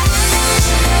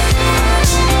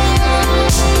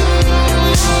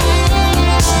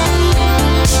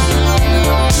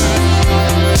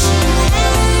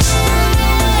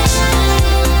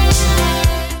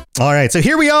 All right, so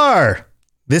here we are.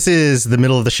 This is the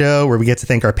middle of the show where we get to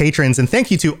thank our patrons, and thank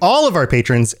you to all of our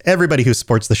patrons, everybody who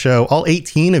supports the show, all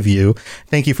 18 of you.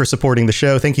 Thank you for supporting the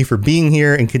show. Thank you for being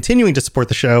here and continuing to support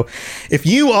the show. If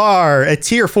you are a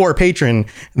tier 4 patron,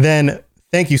 then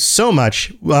thank you so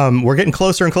much. We're getting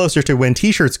closer and closer to when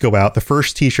t-shirts go out, the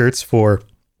first t-shirts for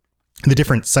the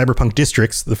different Cyberpunk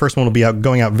districts. The first one will be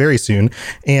going out very soon.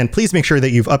 And please make sure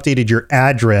that you've updated your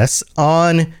address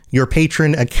on your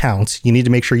patron account. You need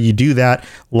to make sure you do that.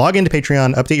 Log into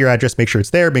Patreon, update your address, make sure it's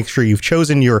there. Make sure you've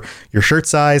chosen your shirt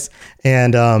size.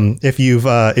 And if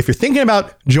you're thinking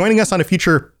about joining us on a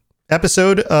future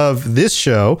episode of this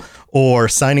show or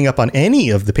signing up on any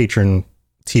of the patron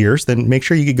tiers, then make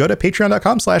sure you could go to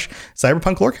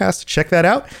patreon.com/cyberpunklorecast. Check that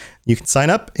out. You can sign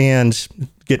up and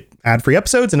get ad-free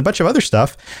episodes and a bunch of other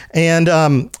stuff. And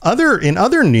in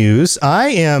other news, I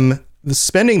am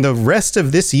spending the rest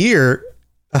of this year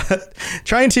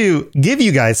trying to give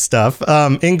you guys stuff,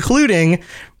 including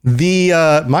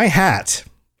my hat.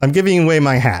 I'm giving away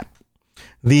my hat,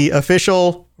 the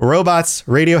official Robots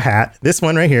Radio hat. This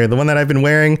one right here, the one that I've been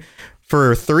wearing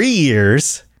for 3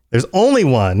 years. There's only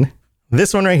one.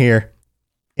 This one right here.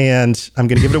 And I'm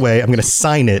going to give it away. I'm going to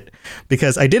sign it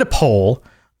because I did a poll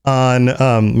on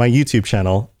my YouTube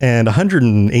channel and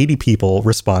 180 people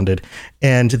responded.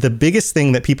 And the biggest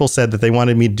thing that people said that they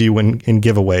wanted me to do in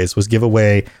giveaways was give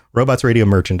away Robots Radio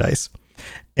merchandise.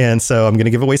 And so I'm going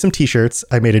to give away some t-shirts.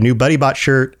 I made a new BuddyBot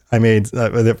shirt.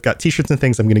 They've got t-shirts and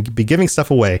things. I'm going to be giving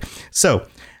stuff away. So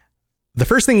the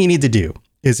first thing you need to do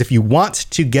is, if you want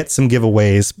to get some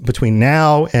giveaways between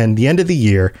now and the end of the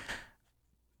year,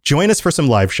 join us for some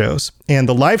live shows. And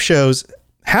the live shows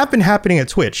have been happening at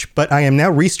Twitch, but I am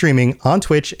now restreaming on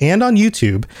Twitch and on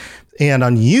YouTube. And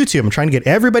on YouTube, I'm trying to get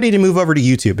everybody to move over to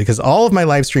YouTube because all of my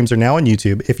live streams are now on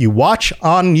YouTube. If you watch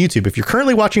on YouTube, if you're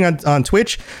currently watching on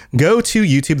Twitch, go to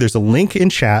YouTube. There's a link in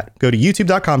chat. Go to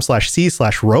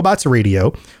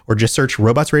youtube.com/c/robotsradio, or just search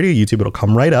Robots Radio YouTube. It'll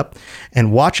come right up,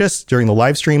 and watch us during the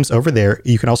live streams over there.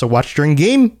 You can also watch during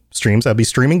game streams. I'll be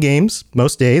streaming games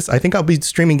most days. I think I'll be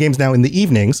streaming games now in the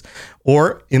evenings,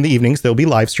 or in the evenings, there'll be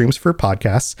live streams for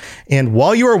podcasts. And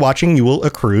while you are watching, you will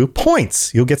accrue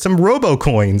points. You'll get some Robo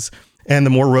Coins. And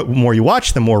the more you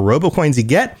watch, the more Robo Coins you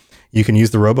get. You can use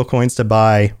the Robo Coins to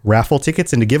buy raffle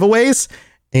tickets into giveaways.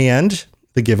 And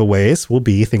the giveaways will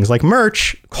be things like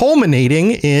merch,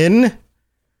 culminating in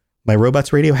my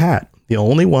Robots Radio hat, the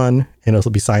only one, and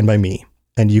it'll be signed by me.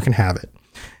 And you can have it.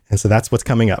 And so that's what's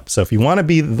coming up. So if you want to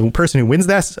be the person who wins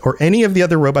that, or any of the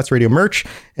other Robots Radio merch,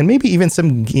 and maybe even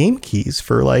some game keys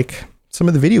for like some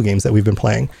of the video games that we've been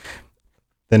playing,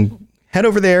 then head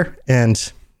over there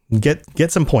and get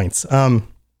some points. But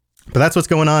that's what's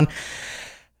going on.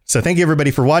 So thank you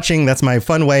everybody for watching. That's my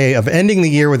fun way of ending the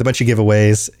year with a bunch of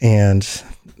giveaways. And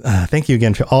thank you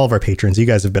again to all of our patrons. You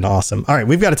guys have been awesome. All right,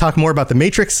 we've got to talk more about the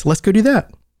Matrix. Let's go do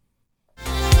that.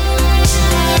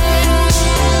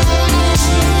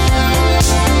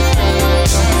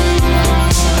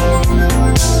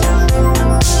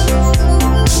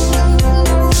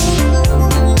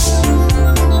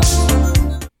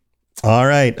 All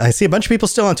right. I see a bunch of people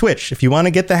still on Twitch. If you want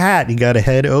to get the hat, you got to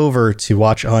head over to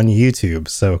watch on YouTube.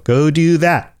 So go do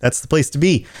that. That's the place to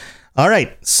be. All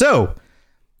right. So,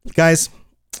 guys,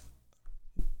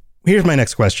 here's my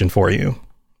next question for you.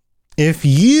 If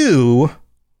you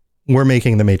were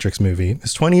making the Matrix movie,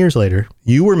 it's 20 years later,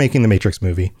 you were making the Matrix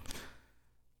movie,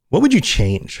 what would you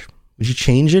change? Would you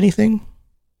change anything?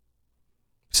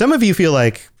 Some of you feel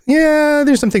like, yeah,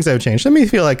 there's some things I would change. Some of you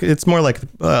feel like it's more like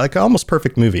an almost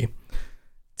perfect movie.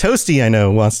 Toasty, I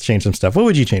know, wants to change some stuff. What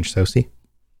would you change, Toasty?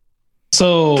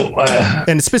 So,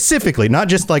 and specifically, not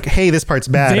just like, hey, this part's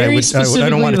bad. I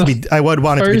don't want it to be. I would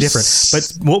want it to be different.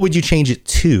 But what would you change it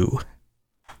to?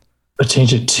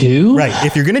 Change it to? Right.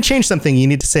 If you're going to change something, you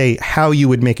need to say how you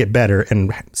would make it better,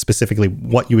 and specifically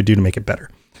what you would do to make it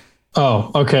better. Oh,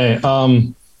 okay.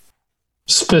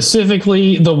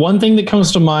 Specifically, the one thing that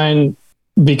comes to mind,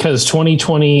 because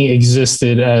 2020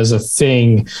 existed as a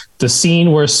thing, the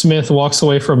scene where Smith walks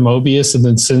away from Mobius and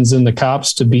then sends in the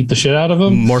cops to beat the shit out of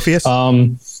him. Morpheus?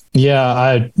 Yeah,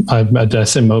 I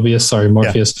said Mobius. Sorry,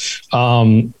 Morpheus. Yeah,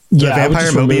 I would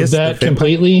just remove that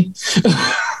completely.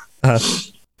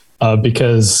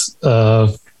 Because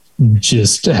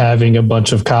just having a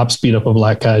bunch of cops beat up a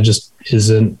black guy just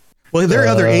isn't. Well, there are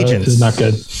other agents. It's not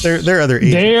good. There are other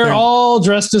agents. They're all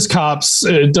dressed as cops.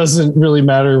 It doesn't really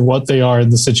matter what they are in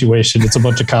the situation. It's a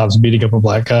bunch of cops beating up a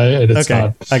black guy, and it's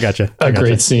not. I gotcha. A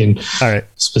great scene. All right.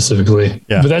 Specifically,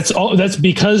 yeah. But that's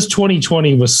because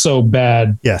 2020 was so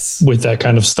bad. Yes. With that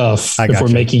kind of stuff. If we're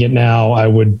making it now, I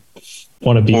would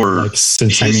want to be Or like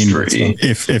since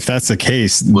if that's the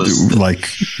case, like,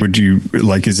 would you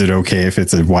like? Is it okay if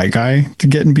it's a white guy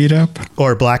getting beat up,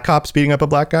 or black cops beating up a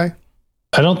black guy?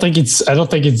 I don't think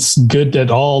it's good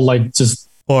at all. Like just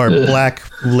or black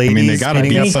ladies. I mean, they got to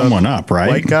beat someone up, right?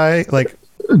 White guy, like.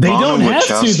 They don't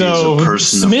have to, though.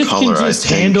 Smith can just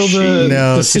handle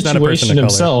the situation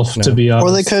himself, to be honest.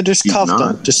 Or they could just cuff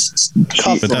them. Just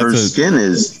cuff them. Her skin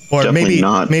is or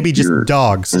maybe just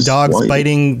dogs white.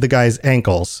 biting the guy's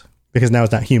ankles, because now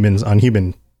it's not humans on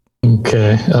human.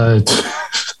 Okay.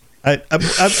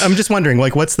 I'm just wondering,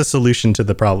 like, what's the solution to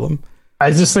the problem? I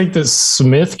just think that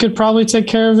Smith could probably take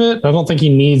care of it. I don't think he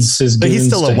needs his. But he's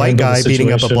still a white guy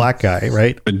beating up a black guy,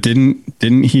 right? But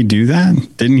didn't he do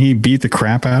that? Didn't he beat the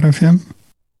crap out of him?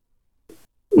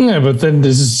 Yeah, but then I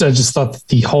just thought that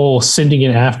the whole sending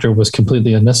it after was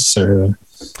completely unnecessary.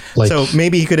 Like, so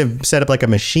maybe he could have set up like a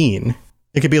machine.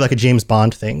 It could be like a James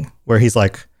Bond thing where he's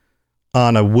like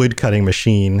on a wood cutting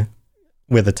machine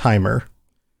with a timer,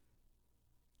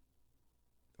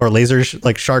 or lasers,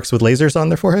 like sharks with lasers on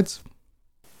their foreheads.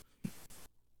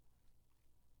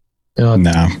 No,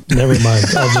 never mind.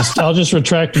 I'll just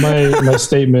retract my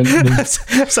statement.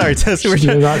 Sorry, Tess, we're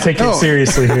not taking it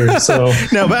seriously here. So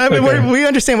no, but I mean, we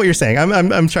understand what you're saying.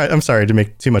 I'm sorry to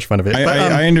make too much fun of it. But,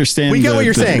 I understand. We get what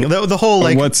you're saying. The whole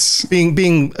like what's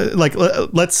being like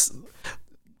let's.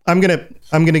 I'm gonna.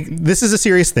 This is a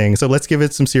serious thing, so let's give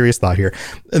it some serious thought here.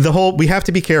 We have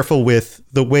to be careful with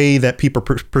the way that people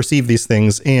perceive these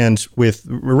things, and with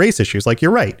race issues. Like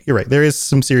you're right. There is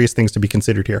some serious things to be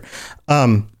considered here.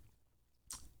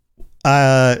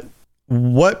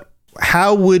 What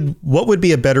would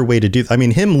be a better way to do that? I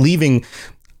mean, him leaving.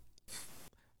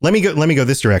 Let me go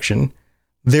this direction.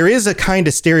 There is a kind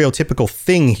of stereotypical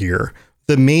thing here.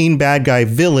 The main bad guy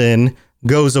villain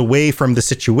goes away from the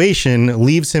situation,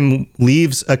 leaves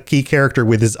a key character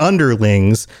with his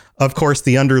underlings. Of course,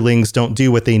 the underlings don't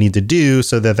do what they need to do,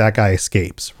 so that guy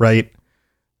escapes, right?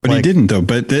 But he didn't, though.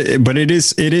 But it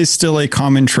is still a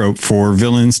common trope for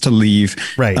villains to leave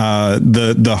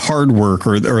the hard work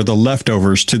or the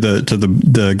leftovers to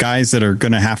the guys that are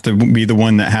going to have to be the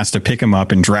one that has to pick him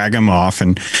up and drag him off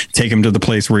and take him to the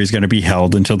place where he's going to be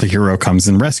held until the hero comes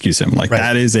and rescues him. Like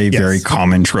that is a very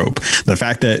common trope. The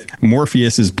fact that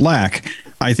Morpheus is black,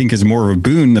 I think, is more of a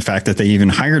boon. The fact that they even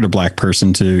hired a black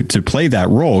person to play that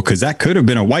role, because that could have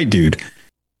been a white dude,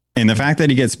 and the fact that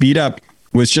he gets beat up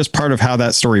was just part of how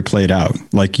that story played out.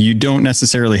 Like, you don't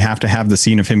necessarily have to have the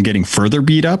scene of him getting further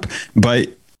beat up, but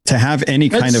to have any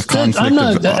kind of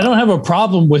conflict. I don't have a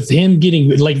problem with him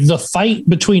getting, like, the fight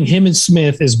between him and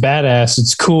Smith is badass.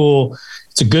 It's cool.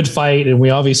 It's a good fight. And we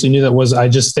obviously knew that was, I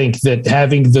just think that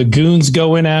having the goons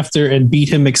go in after and beat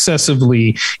him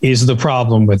excessively is the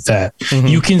problem with that. Mm-hmm.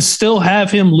 You can still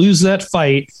have him lose that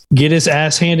fight, get his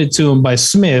ass handed to him by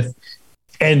Smith,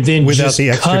 and then without just the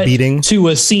extra cut beating to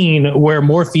a scene where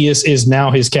Morpheus is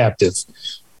now his captive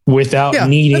without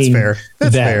needing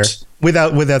that's fair.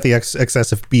 Without the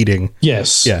excessive beating.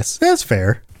 Yes, that's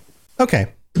fair. Okay.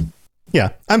 Yeah,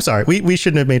 I'm sorry. We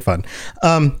shouldn't have made fun.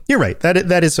 You're right.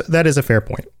 That is a fair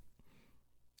point.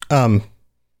 In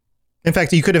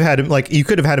fact, you could have had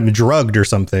him drugged or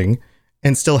something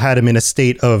and still had him in a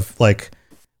state of like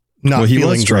not well, he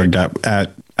feeling was drugged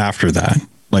after that.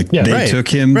 Like they took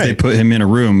him, they put him in a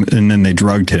room, and then they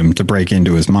drugged him to break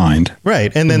into his mind.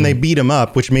 Right. And then they beat him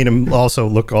up, which made him also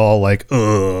look all like,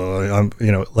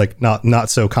 like not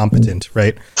so competent.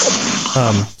 Right.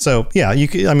 So yeah, you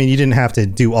didn't have to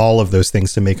do all of those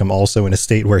things to make him also in a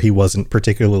state where he wasn't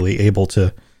particularly able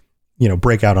to,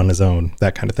 break out on his own,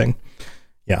 that kind of thing.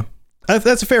 Yeah.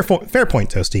 That's a fair point,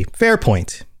 Toasty. Fair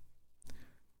point.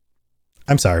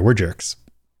 I'm sorry. We're jerks.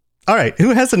 All right. Who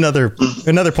has another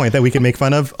point that we can make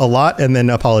fun of a lot and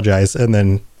then apologize and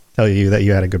then tell you that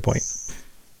you had a good point?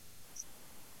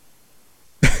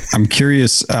 I'm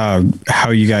curious how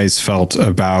you guys felt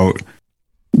about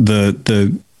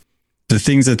the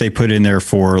things that they put in there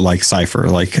for like Cypher,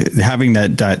 like having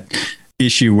that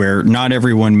issue where not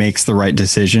everyone makes the right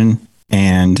decision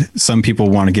and some people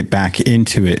want to get back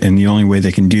into it. And the only way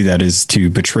they can do that is to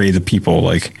betray the people.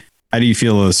 Like, how do you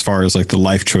feel as far as like the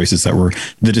life choices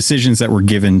the decisions that were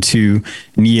given to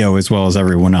Neo as well as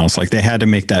everyone else? Like, they had to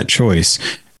make that choice.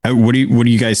 What do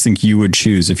you guys think you would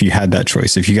choose if you had that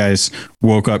choice? If you guys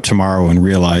woke up tomorrow and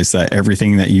realized that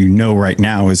everything that you know right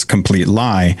now is a complete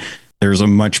lie, there's a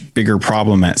much bigger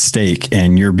problem at stake,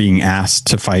 and you're being asked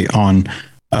to fight on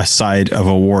a side of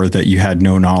a war that you had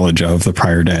no knowledge of the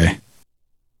prior day.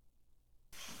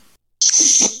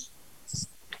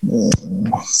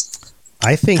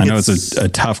 I know it's a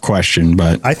tough question,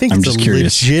 but I think I'm it's just a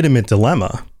curious. Legitimate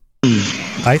dilemma.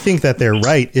 I think that they're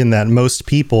right in that most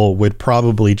people would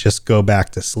probably just go back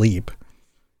to sleep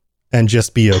and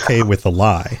just be okay with the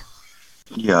lie.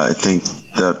 Yeah, I think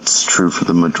that's true for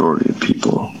the majority of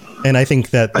people. And I think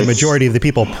that the majority of the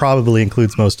people probably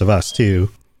includes most of us too.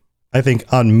 I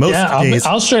think on most days,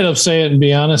 I'll straight up say it and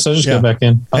be honest. I'll just go back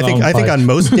in. I think on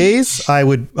most days I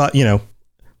would,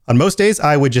 on most days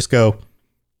I would just go,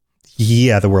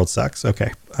 yeah, the world sucks.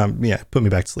 Okay. Put me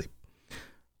back to sleep.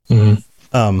 Mm-hmm.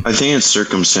 I think it's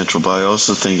circumstantial, but I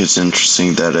also think it's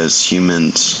interesting that as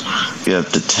humans, we have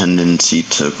the tendency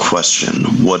to question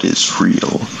what is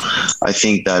real. I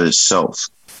think that itself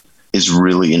is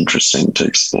really interesting to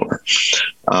explore.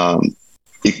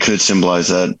 It could symbolize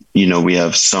that, we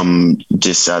have some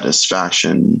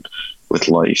dissatisfaction with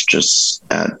life just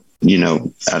at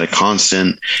a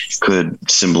constant. It could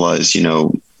symbolize,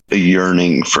 a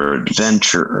yearning for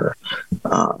adventure.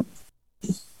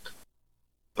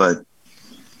 But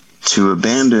to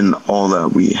abandon all that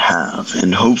we have,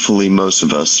 and hopefully most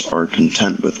of us are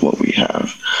content with what we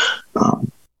have,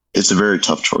 it's a very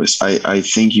tough choice. I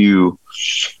think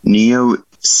Neo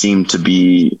seemed to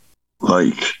be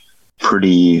like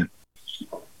pretty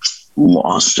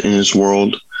lost in his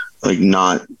world.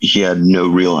 He had no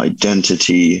real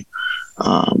identity.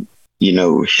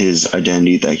 His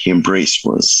identity that he embraced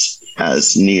was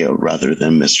as Neo rather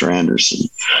than Mr. Anderson.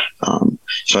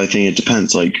 So I think it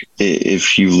depends.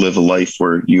 If you live a life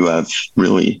where you have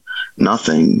really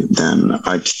nothing, then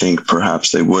I think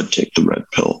perhaps they would take the red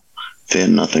pill. They had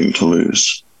nothing to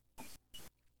lose.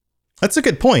 That's a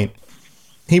good point.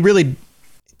 He really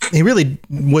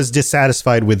was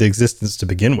dissatisfied with existence to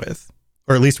begin with,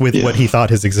 or at least with what he thought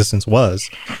his existence was.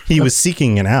 He was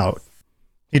seeking an out.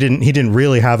 He didn't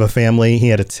really have a family. He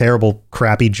had a terrible,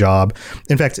 crappy job.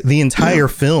 In fact, the entire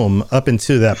film up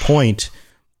until that point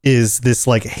is this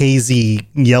hazy,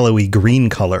 yellowy green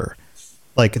color.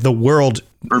 The world,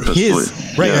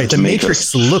 the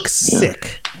Matrix looks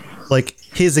sick.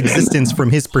 His existence from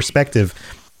his perspective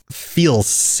feels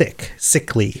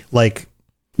sickly.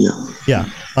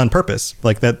 On purpose.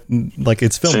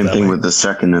 It's filmed. Same thing with the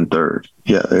second and third.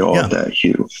 Yeah, they all have that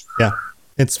hue. Yeah.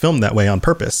 It's filmed that way on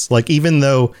purpose. Even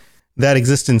though that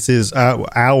existence is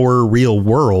our real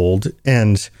world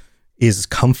and is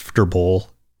comfortable,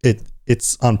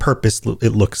 it's on purpose. It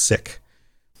looks sick.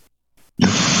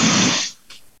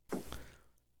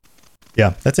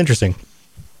 Yeah, that's interesting.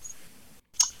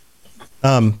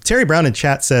 Terry Brown in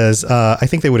chat says, I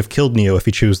think they would have killed Neo if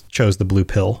he chose the blue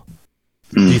pill.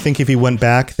 Do you think if he went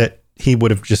back that he would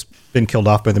have just been killed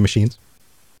off by the machines?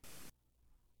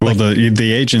 Well,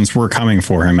 the agents were coming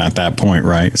for him at that point,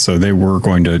 right? So they were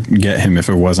going to get him if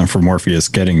it wasn't for Morpheus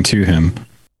getting to him.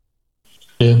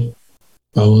 Yeah,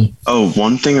 probably. Oh,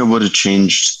 one thing I would have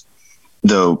changed,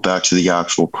 though, back to the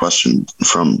actual question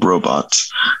from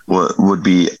Robots, would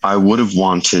be I would have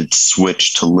wanted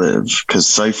Switch to live, because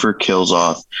Cypher kills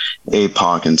off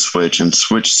APOC and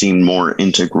Switch seemed more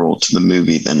integral to the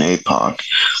movie than APOC.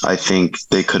 I think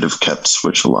they could have kept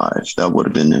Switch alive. That would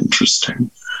have been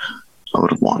interesting. I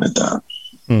would have wanted that.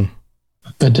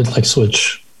 I did like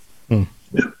Switch. Yeah.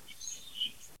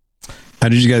 How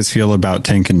did you guys feel about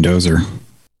Tank and Dozer?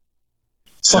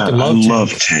 I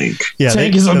love Tank. Yeah,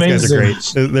 Tank is amazing. Those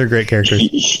guys are great. They're great characters.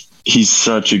 He's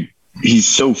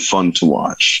so fun to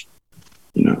watch.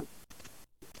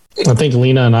 I think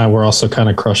Lena and I were also kind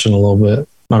of crushing a little bit.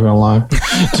 Not gonna lie.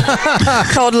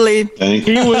 Totally.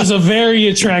 He was a very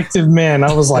attractive man.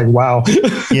 I was like, wow.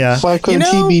 Yeah. Why couldn't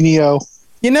he be Neo?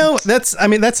 That's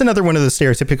another one of the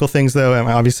stereotypical things, though.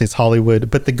 Obviously, it's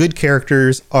Hollywood, but the good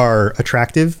characters are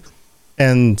attractive,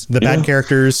 and the bad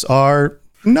characters are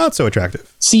not so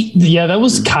attractive. See, yeah, that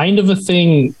was kind of a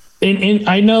thing, and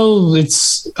I know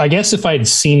I guess if I'd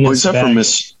seen this, except for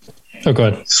Miss. Oh, go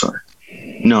ahead. Sorry.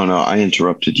 No, I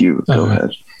interrupted you. Go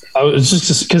ahead. I was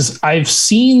just because I've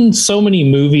seen so many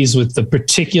movies with the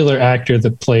particular actor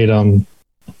that played I'm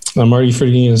already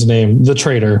forgetting his name, the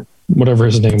traitor. Whatever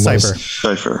his name was.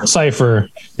 Cypher.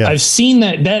 Yeah. I've seen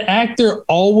that actor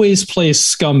always plays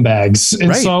scumbags.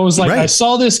 And so I was like, I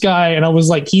saw this guy and I was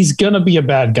like, he's going to be a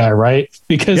bad guy, right?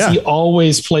 Because he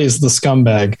always plays the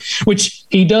scumbag, which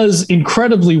he does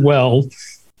incredibly well.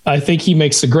 I think he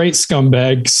makes a great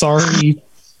scumbag. Sorry.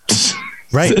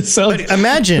 Right. But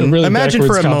imagine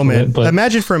for a moment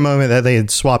that they had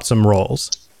swapped some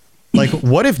roles.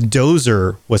 What if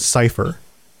Dozer was Cypher?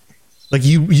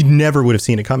 You never would have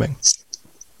seen it coming.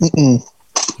 Mm-mm.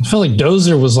 I felt like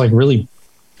Dozer was really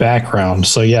background.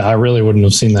 So yeah, I really wouldn't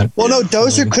have seen that. Well, no,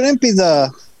 Dozer couldn't be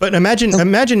the. But imagine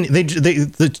they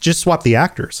just swapped the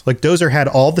actors. Dozer had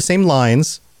all the same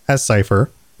lines as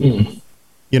Cypher,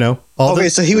 You know,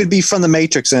 so he would be from the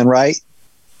Matrix then, right?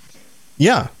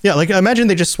 Yeah. Like imagine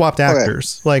they just swapped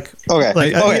actors.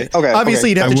 Okay. Obviously,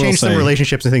 you'd have to change some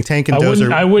relationships. I think Tank and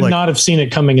Dozer. I would not have seen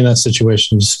it coming in that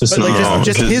situation specifically.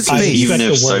 Just his face. Even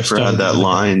if Cypher had that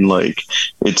line, like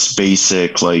it's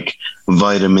basic, like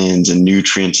vitamins and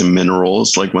nutrients and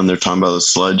minerals. Like when they're talking about the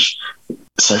sludge,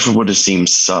 Cypher would have seemed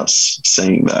sus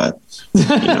saying that.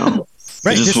 You know.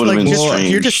 Right,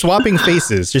 you're just swapping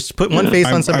faces. Just put one face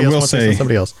on somebody else, one face on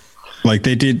somebody else. Like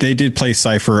they did play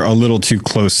Cypher a little too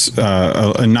close,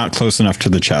 not close enough to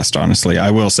the chest. Honestly, I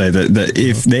will say that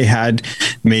if they had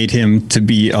made him to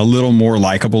be a little more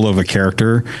likable of a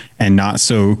character and not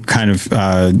so kind of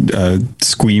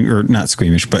not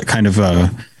squeamish, but kind of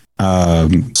I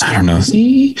don't know,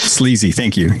 sleazy.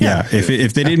 Thank you. Yeah.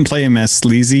 If they didn't play him as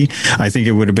sleazy, I think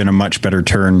it would have been a much better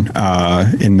turn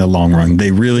in the long run. They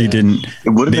really didn't.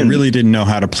 Really didn't know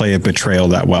how to play a betrayal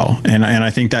that well, and I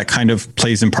think that kind of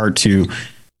plays in part to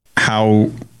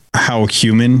how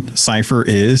human Cypher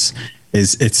is.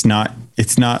 It's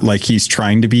not like he's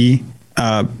trying to be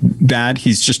bad.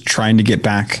 He's just trying to get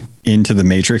back into the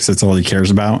Matrix. That's all he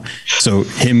cares about. So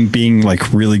him being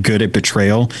like really good at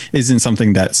betrayal isn't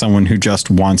something that someone who just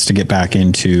wants to get back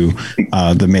into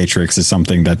the Matrix is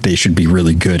something that they should be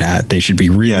really good at. They should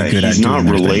be really good at. He's not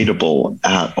relatable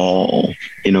at all.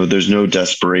 You know, there's no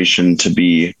desperation to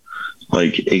be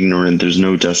like ignorant. There's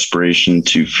no desperation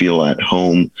to feel at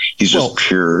home. He's just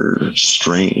pure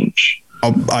strange.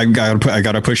 I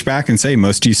gotta push back and say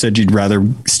most of you said you'd rather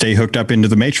stay hooked up into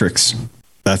the Matrix.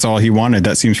 That's all he wanted.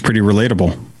 That seems pretty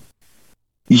relatable.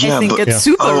 Yeah, I think it's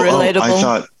super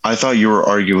relatable. I thought you were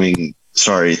arguing.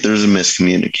 Sorry, there's a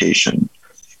miscommunication.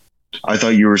 I thought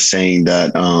you were saying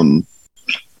that.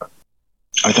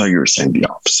 I thought you were saying the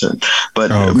opposite, but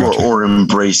gotcha. or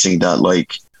embracing that,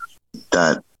 like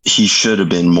that he should have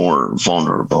been more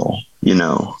vulnerable. You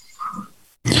know.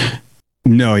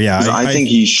 No, yeah, I think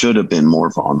he should have bed more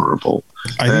vulnerable.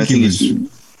 I think he was.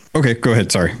 Okay, go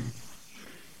ahead. Sorry.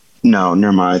 No,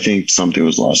 never mind. I think something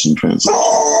was lost in translation.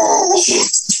 I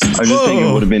just think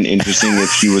it would have been interesting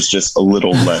if he was just a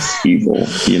little less evil,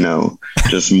 you know,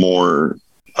 just more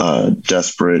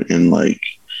desperate and like.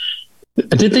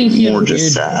 I did think he more had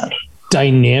just sad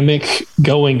dynamic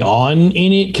going on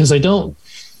in it because I don't.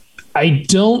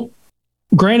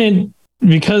 Granted,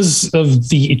 because of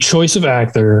the choice of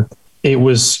actor, it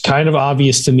was kind of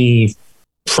obvious to me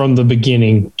from the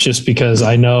beginning, just because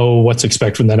I know what's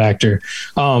expected from that actor.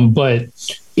 But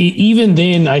even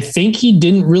then, I think he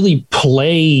didn't really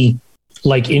play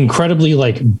like incredibly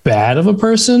like bad of a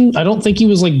person. I don't think he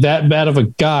was like that bad of a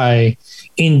guy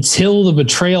until the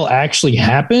betrayal actually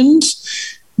happened,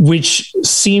 which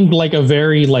seemed like a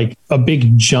very like a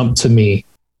big jump to me.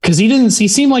 Cause he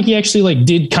seemed like he actually like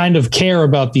did kind of care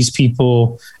about these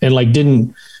people and like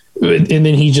didn't. And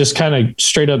then he just kind of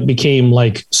straight up became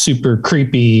like super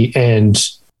creepy and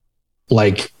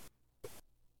like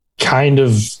kind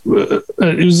of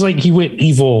it was like he went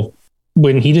evil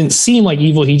when he didn't seem like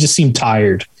evil. He just seemed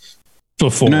tired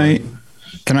before.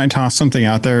 Can I toss something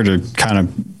out there to kind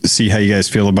of see how you guys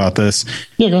feel about this?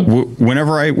 Yeah, go ahead.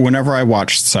 Whenever I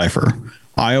watched Cypher,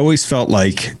 I always felt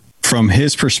like from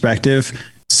his perspective,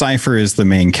 Cypher is the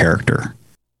main character.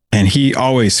 And he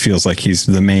always feels like he's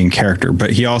the main character,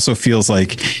 but he also feels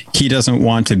like he doesn't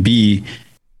want to be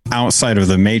outside of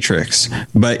the Matrix,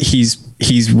 but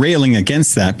he's railing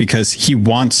against that because he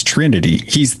wants Trinity.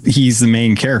 He's the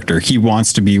main character. He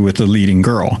wants to be with the leading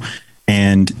girl.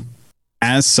 And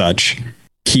as such,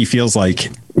 he feels like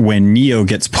when Neo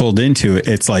gets pulled into it,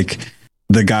 it's like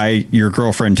the guy your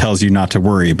girlfriend tells you not to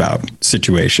worry about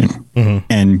situation. Mm-hmm.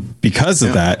 And because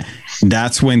of that,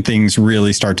 that's when things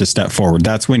really start to step forward.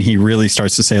 That's when he really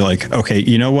starts to say like, okay,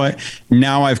 you know what?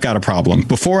 Now I've got a problem.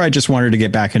 Before I just wanted to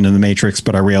get back into the Matrix,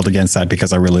 but I railed against that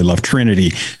because I really love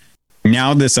Trinity.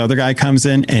 Now this other guy comes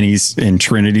in and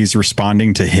Trinity's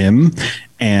responding to him.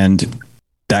 And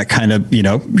that kind of, you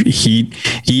know, he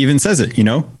even says it, you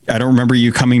know, I don't remember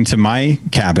you coming to my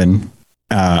cabin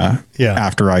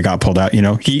after I got pulled out. You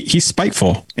know, he's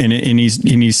spiteful and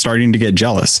he's starting to get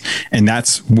jealous. And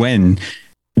that's when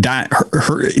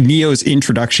Neo's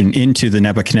introduction into the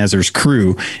Nebuchadnezzar's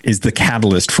crew is the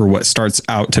catalyst for what starts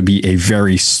out to be a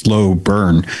very slow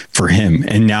burn for him.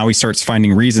 And now he starts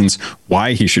finding reasons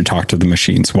why he should talk to the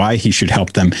machines, why he should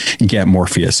help them get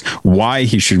Morpheus, why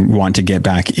he should want to get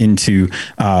back into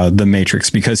the Matrix,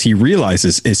 because he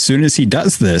realizes as soon as he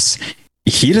does this,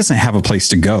 he doesn't have a place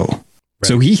to go. Right.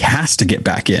 So he has to get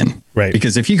back in, right?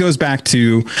 Because if he goes back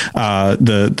to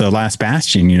the last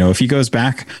bastion, you know, if he goes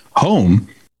back home,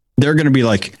 they're going to be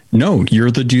like, no,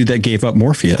 you're the dude that gave up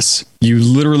Morpheus. You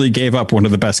literally gave up one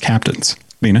of the best captains.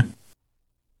 Lena?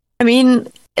 I mean,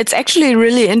 it's actually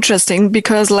really interesting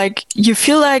because like you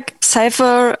feel like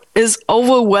Cypher is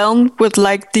overwhelmed with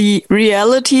like the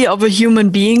reality of a human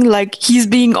being. Like he's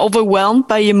being overwhelmed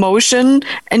by emotion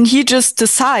and he just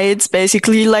decides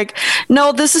basically like,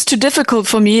 no, this is too difficult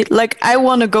for me. Like I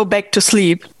want to go back to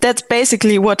sleep. That's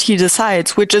basically what he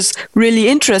decides, which is really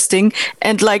interesting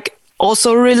and like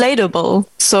also relatable.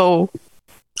 So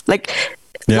like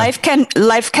life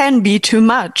can be too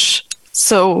much.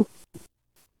 So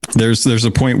there's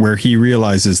a point where he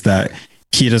realizes that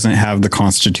he doesn't have the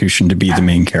constitution to be the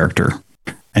main character,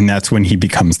 and that's when he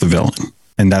becomes the villain.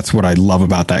 And that's what I love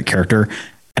about that character,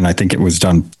 and I think it was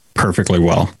done perfectly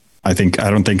well. I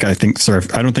don't think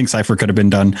Cypher could have been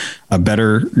done a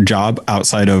better job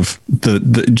outside of the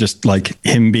just like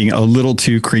him being a little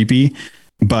too creepy,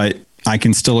 but I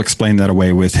can still explain that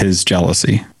away with his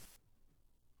jealousy.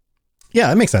 Yeah,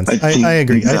 that makes sense. I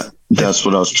agree. That's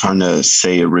what I was trying to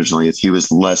say originally. If he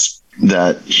was less,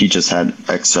 that he just had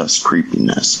excess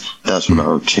creepiness. That's what I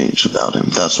would change about him.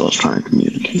 That's what I was trying to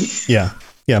communicate. Yeah.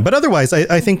 Yeah. But otherwise,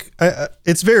 I think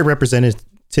it's very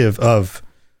representative of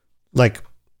like,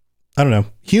 I don't know,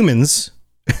 humans,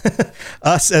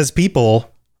 us as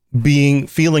people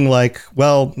feeling like,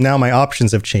 well, now my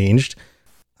options have changed.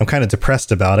 I'm kind of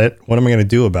depressed about it. What am I going to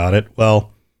do about it?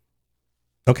 Well,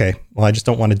 okay. Well, I just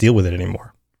don't want to deal with it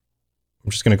anymore. I'm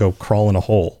just going to go crawl in a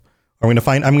hole. I'm going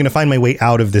to find my way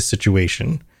out of this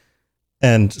situation.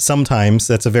 And sometimes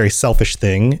that's a very selfish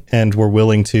thing. And we're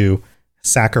willing to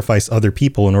sacrifice other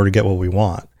people in order to get what we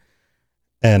want.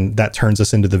 And that turns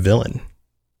us into the villain.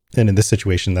 And in this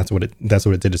situation, that's what it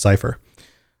did to Cypher.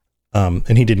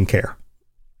 And he didn't care.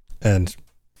 And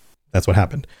that's what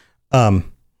happened.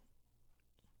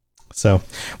 So,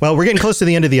 well, we're getting close to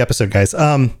the end of the episode, guys.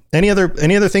 Any other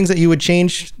things that you would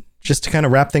change just to kind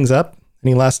of wrap things up?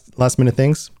 Any last minute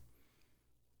things?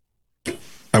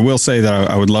 I will say that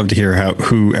I would love to hear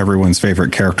who everyone's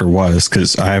favorite character was,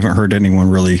 because I haven't heard anyone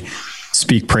really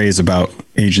speak praise about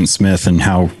Agent Smith and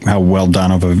how well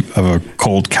done of a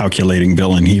cold, calculating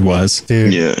villain he was.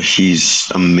 Dude. Yeah,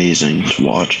 he's amazing to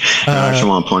watch. I actually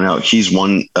want to point out he's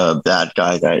one bad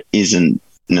guy that isn't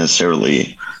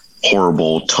necessarily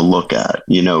horrible to look at.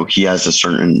 You know, he has a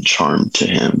certain charm to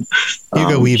him.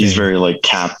 Hugo Weaving. He's very like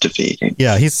captivating.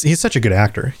 Yeah, he's such a good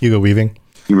actor, Hugo Weaving.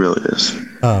 He really is.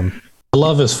 I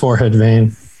love his forehead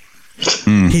vein.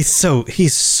 He's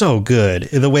so good.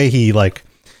 The way he like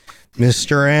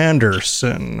Mr.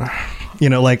 Anderson, you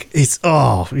know, like he's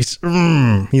I don't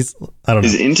know.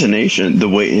 His intonation, the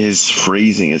way his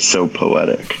phrasing is so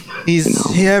poetic.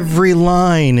 Every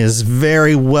line is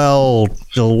very well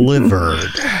delivered.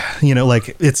 You know,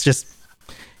 like it's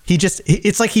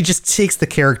like he just takes the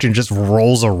character and just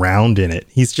rolls around in it.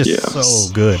 He's just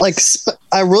so good. Like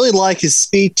I really like his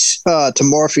speech to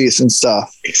Morpheus and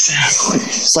stuff. Exactly.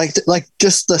 It's like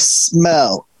just the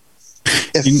smell.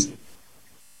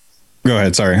 Go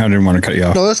ahead. Sorry, I didn't want to cut you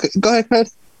off. No, go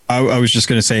ahead. I was just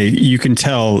going to say, you can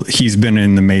tell he's been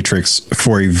in the Matrix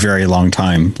for a very long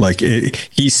time. Like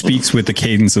he speaks with the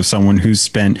cadence of someone who's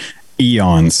spent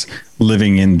eons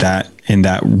living in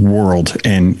that world,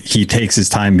 and he takes his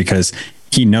time because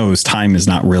he knows time is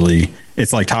not really.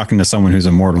 It's like talking to someone who's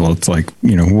immortal. It's like,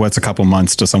 you know, what's a couple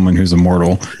months to someone who's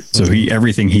immortal? So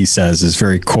everything he says is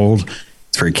very cold.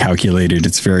 It's very calculated.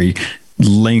 It's very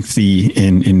lengthy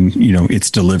in you know, its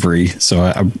delivery. So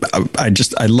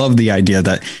I love the idea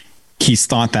that he's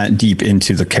thought that deep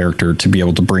into the character to be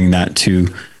able to bring that to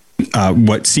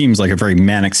what seems like a very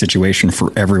manic situation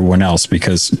for everyone else,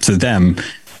 because to them,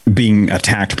 being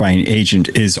attacked by an agent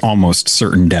is almost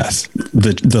certain death.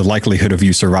 The likelihood of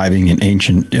you surviving an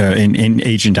agent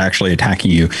actually attacking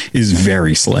you is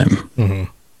very slim.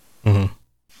 Mm-hmm. Mm-hmm.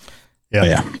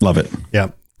 Yeah, love it.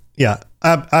 Yeah,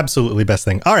 absolutely best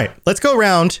thing. All right, let's go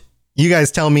around. You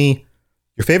guys tell me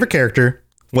your favorite character,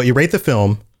 what you rate the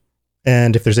film,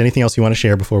 and if there's anything else you want to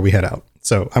share before we head out.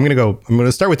 So I'm going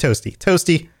to start with Toasty.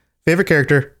 Toasty, favorite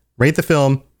character, rate the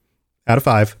film out of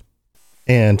 5,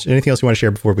 and anything else you want to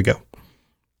share before we go.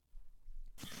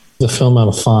 The film out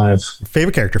of 5.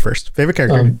 Favorite character first. Favorite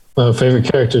character. Favorite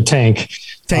character, Tank.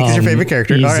 Tank is your favorite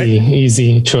character. Easy, all right.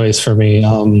 Easy choice for me.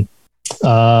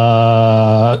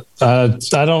 I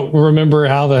don't remember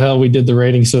how the hell we did the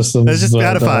rating system. It's just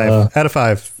out of 5. Out of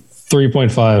 5.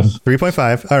 3.5.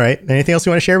 3.5. All right. Anything else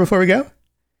you want to share before we go?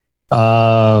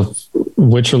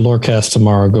 Witcher Lorecast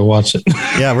tomorrow. Go watch it.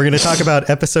 Yeah, we're going to talk about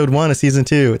episode 1 of season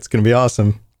 2. It's going to be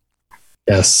awesome.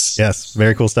 Yes.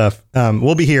 Very cool stuff.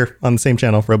 We'll be here on the same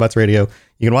channel, Robots Radio.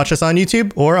 You can watch us on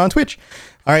YouTube or on Twitch.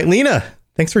 All right, Lena,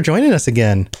 thanks for joining us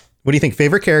again. What do you think?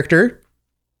 Favorite character?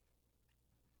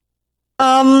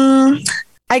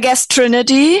 I guess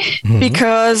Trinity,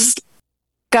 because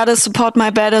gotta support my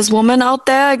badass woman out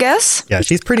there, I guess. Yeah,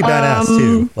 she's pretty badass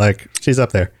too. Like, she's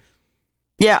up there.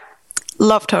 Yeah,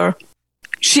 loved her.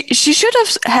 She should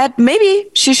have had, maybe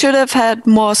she should have had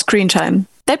more screen time.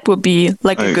 That would be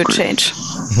like a good change.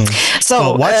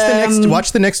 So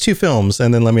watch the next two films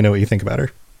and then let me know what you think about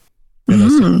her.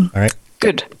 All right.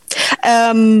 Good.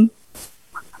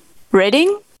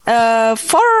 Rating? 4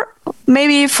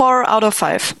 out of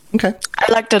 5. Okay.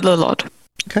 I liked it a lot.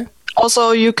 Okay.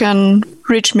 Also, you can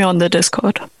reach me on the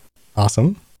Discord.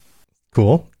 Awesome.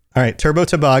 Cool. All right. Turbo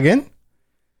Toboggan.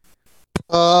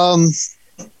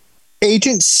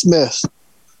 Agent Smith.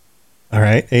 All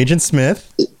right. Agent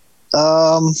Smith.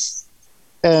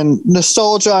 And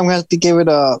nostalgia, I'm going to have to give it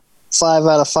a 5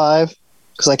 out of 5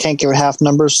 because I can't give it half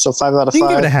numbers. So 5 out of 5. You can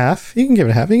give it a half. You can give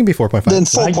it a half. You can be 4.5. Then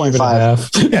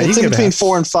 4.5. Yeah, it's in between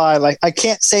 4 and 5. I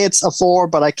can't say it's a 4,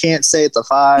 but I can't say it's a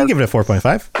 5. You can give it a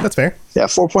 4.5. That's fair. Yeah,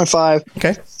 4.5.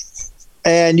 Okay.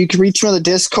 And you can reach me on the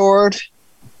Discord.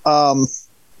 I'm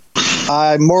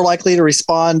more likely to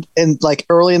respond in like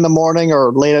early in the morning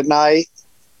or late at night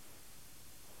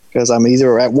because I'm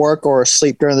either at work or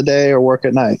asleep during the day or work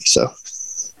at night. So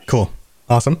cool.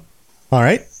 Awesome. All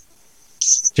right.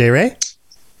 J. Ray,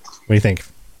 what do you think?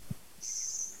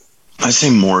 I say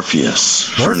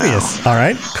Morpheus. Morpheus. All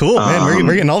right. Cool, man.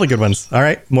 We're getting all the good ones. All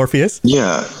right. Morpheus.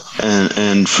 Yeah.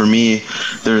 And for me,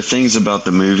 there are things about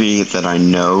the movie that I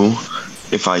know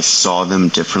if I saw them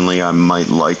differently, I might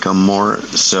like them more.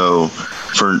 So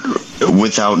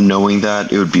without knowing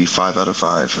that, it would be 5 out of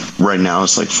 5. Right now,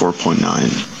 it's like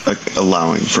 4.9, like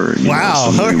allowing for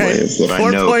some leeway of what I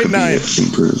know could be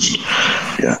improved.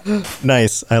 Yeah.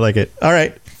 Nice. I like it. All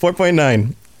right.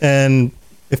 4.9. And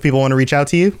if people want to reach out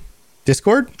to you,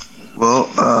 Discord? Well,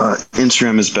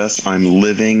 Instagram is best. I'm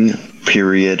living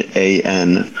 _AN_epic,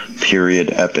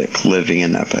 living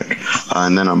in epic.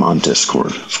 And then I'm on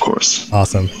Discord, of course.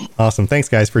 Awesome. Thanks,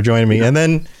 guys, for joining me. And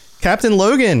then Captain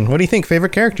Logan, what do you think?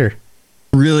 Favorite character?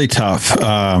 Really tough.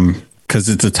 Because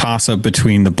it's a toss-up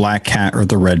between the black cat or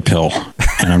the red pill.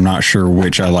 And I'm not sure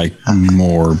which I like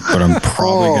more, but I'm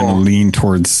probably going to lean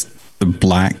towards the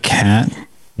black cat.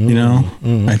 You know,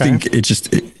 I think it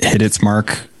hit its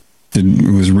mark. It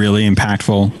was really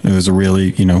impactful. It was a really,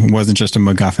 it wasn't just a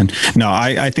MacGuffin. No,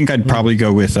 I think I'd probably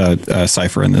go with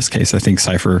Cypher in this case. I think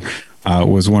Cypher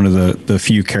was one of the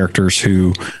few characters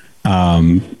who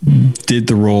did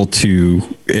the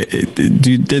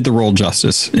role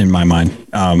justice in my mind.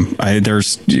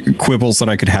 There's quibbles that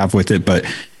I could have with it, but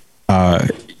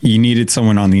you needed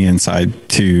someone on the inside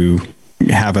to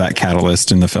have that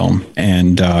catalyst in the film,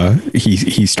 and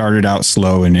he started out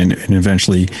slow and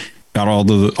eventually got all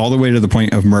the way to the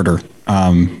point of murder,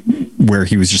 where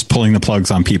he was just pulling the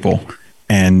plugs on people,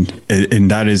 and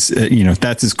that is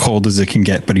that's as cold as it can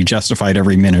get. But he justified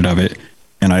every minute of it,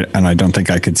 and I don't think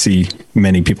I could see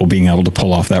many people being able to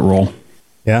pull off that role.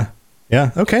 Yeah.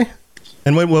 Okay.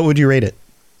 And what would you rate it?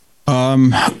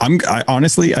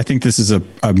 Honestly, I think this is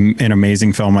an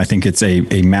amazing film. I think it's a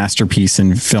masterpiece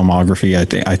in filmography.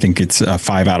 I think it's a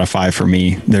 5 out of 5 for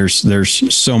me.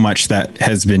 There's so much that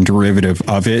has been derivative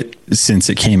of it since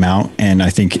it came out, and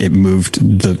I think it moved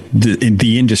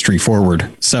the industry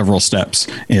forward several steps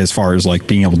as far as like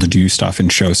being able to do stuff and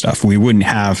show stuff. We wouldn't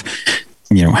have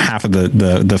half of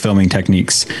the filming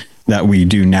techniques that we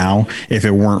do now if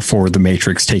it weren't for the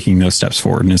Matrix taking those steps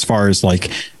forward. And as far as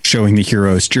like showing the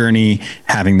hero's journey,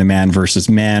 having the man versus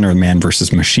man or man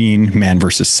versus machine, man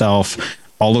versus self,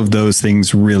 all of those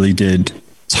things really did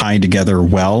tie together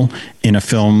well in a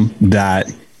film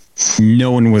that no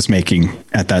one was making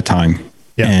at that time.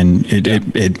 Yeah. And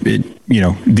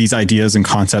it these ideas and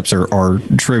concepts are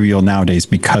trivial nowadays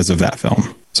because of that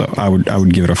film. So I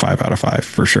would give it a 5 out of 5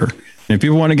 for sure. And if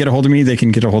people want to get a hold of me, they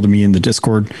can get a hold of me in the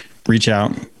Discord. Reach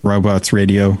out, Robots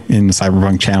Radio in the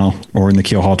Cyberpunk channel or in the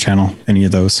Keel Hall channel. Any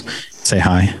of those. Say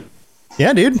hi.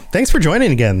 Yeah, dude. Thanks for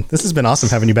joining again. This has been awesome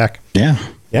having you back. Yeah.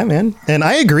 Yeah, man. And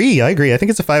I agree. I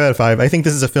think it's a 5 out of 5. I think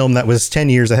this is a film that was 10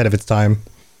 years ahead of its time.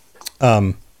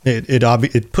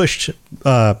 It pushed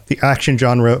the action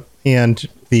genre and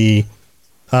the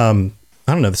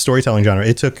the storytelling genre.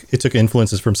 It took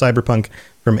influences from Cyberpunk,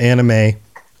 from anime.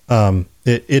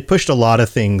 It pushed a lot of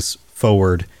things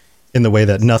forward in the way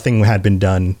that nothing had been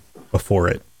done before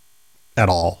it at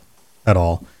all.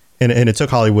 And it took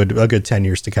Hollywood a good 10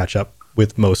 years to catch up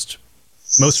with most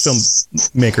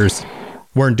filmmakers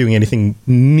weren't doing anything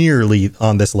nearly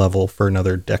on this level for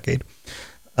another decade.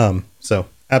 So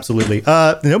absolutely.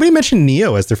 Nobody mentioned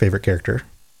Neo as their favorite character,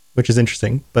 which is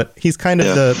interesting, but he's kind of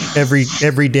the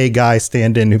everyday guy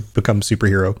stand-in who becomes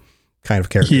superhero. kind of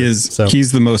character.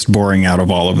 He's the most boring out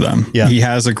of all of them. Yeah. He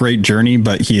has a great journey,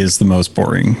 but he is the most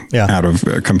boring out of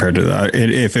compared to that.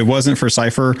 If it wasn't for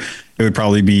Cypher, it would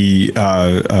probably be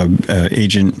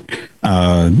Agent.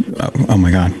 Oh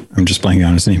my God, I'm just blanking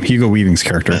on his name. Hugo Weaving's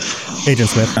character, Agent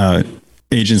Smith.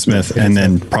 Agent Smith, and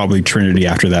then probably Trinity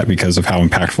after that because of how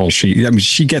impactful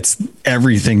she gets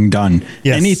everything done.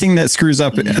 Yes. Anything that screws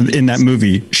up in that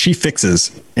movie, she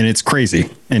fixes, and it's crazy.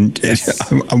 And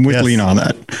I'm with Lean on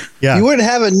that. Yeah, you wouldn't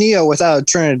have a Neo without a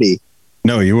Trinity.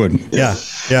 No, you wouldn't. Yeah,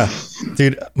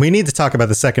 dude. We need to talk about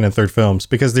the second and third films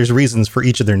because there's reasons for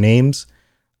each of their names.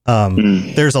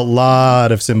 There's a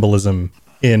lot of symbolism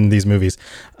in these movies.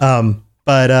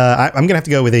 But I'm going to have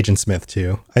to go with Agent Smith,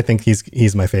 too. I think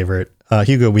he's my favorite.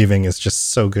 Hugo Weaving is just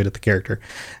so good at the character.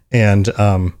 And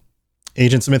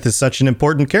Agent Smith is such an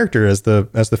important character as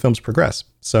the films progress.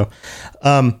 So,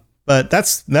 but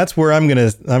that's where I'm going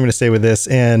to stay with this.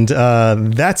 And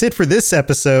that's it for this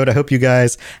episode. I hope you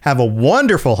guys have a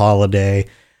wonderful holiday.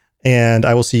 And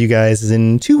I will see you guys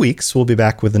in 2 weeks. We'll be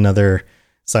back with another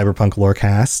Cyberpunk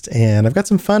Lorecast, and I've got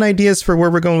some fun ideas for where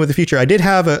we're going with the future. I did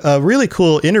have a really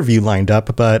cool interview lined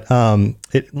up, but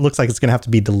it looks like it's going to have to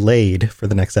be delayed for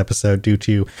the next episode due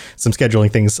to some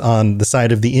scheduling things on the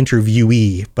side of the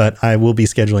interviewee, but I will be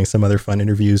scheduling some other fun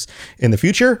interviews in the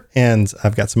future, and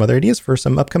I've got some other ideas for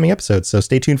some upcoming episodes, so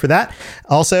stay tuned for that.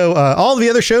 Also, all the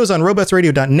other shows on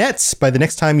robotsradio.net, by the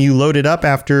next time you load it up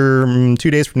after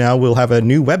 2 days from now, we'll have a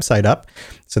new website up,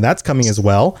 so that's coming as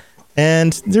well.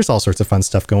 And there's all sorts of fun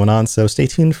stuff going on. So stay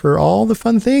tuned for all the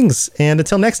fun things. And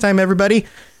until next time, everybody,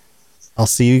 I'll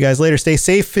see you guys later. Stay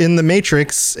safe in the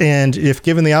Matrix. And if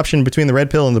given the option between the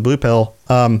red pill and the blue pill,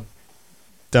 don't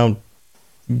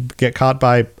get caught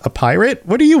by a pirate.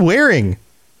 What are you wearing?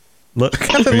 Look,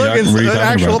 Logan's an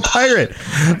actual pirate.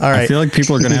 All right. I feel like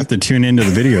people are going to have to tune into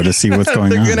the video to see what's going on.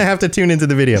 They're going to have to tune into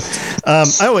the video.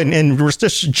 And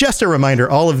just a reminder,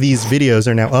 all of these videos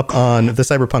are now up on the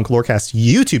Cyberpunk Lorecast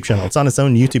YouTube channel. It's on its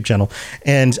own YouTube channel.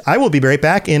 And I will be right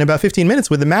back in about 15 minutes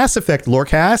with the Mass Effect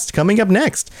Lorecast coming up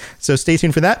next. So stay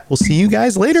tuned for that. We'll see you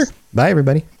guys later. Bye,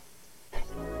 everybody.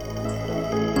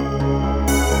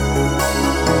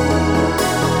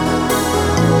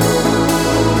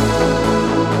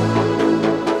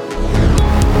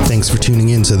 Thanks for tuning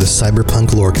in to the Cyberpunk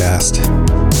Lorecast.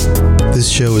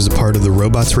 This show is a part of the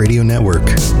Robots Radio Network,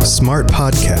 smart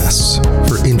podcasts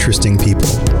for interesting people.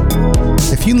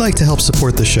 If you'd like to help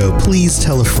support the show, please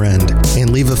tell a friend and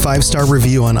leave a 5-star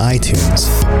review on iTunes.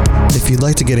 If you'd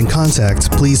like to get in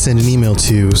contact, please send an email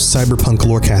to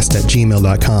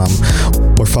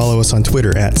cyberpunklorecast@gmail.com or follow us on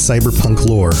Twitter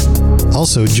 @cyberpunklore.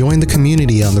 Also, join the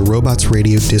community on the Robots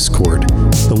Radio Discord.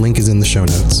 The link is in the show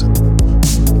notes.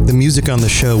 The music on the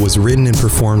show was written and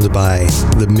performed by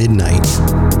The Midnight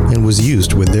and was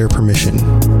used with their permission.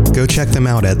 Go check them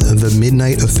out at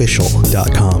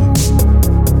themidnightofficial.com.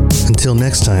 Until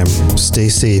next time, stay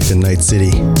safe in Night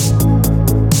City.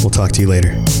 We'll talk to you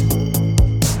later.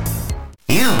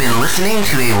 You've been listening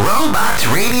to a Robots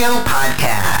Radio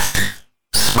podcast.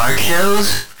 Smart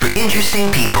shows for interesting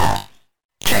people.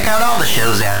 Check out all the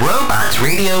shows at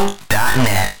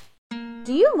robotsradio.net.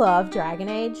 Do you love Dragon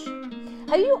Age?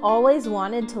 Have you always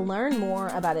wanted to learn more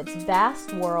about its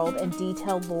vast world and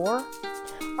detailed lore?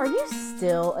 Are you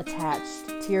still attached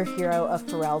to your hero of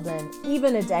Ferelden,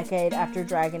 even a decade after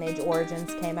Dragon Age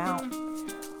Origins came out?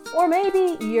 Or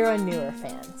maybe you're a newer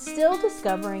fan, still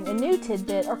discovering a new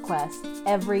tidbit or quest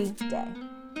every day.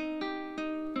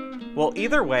 Well,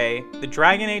 either way, the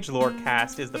Dragon Age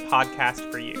Lorecast is the podcast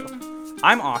for you.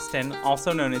 I'm Austin,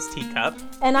 also known as Teacup.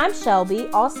 And I'm Shelby,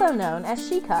 also known as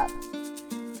She-Cup.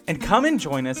 And come and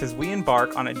join us as we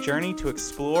embark on a journey to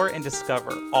explore and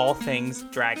discover all things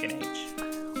Dragon Age.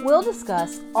 We'll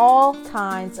discuss all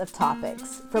kinds of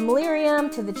topics, from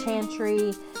Lyrium to the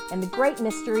Chantry and the great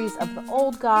mysteries of the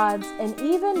old gods, and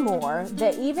even more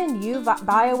that even you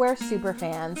BioWare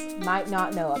superfans might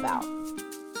not know about.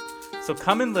 So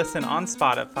come and listen on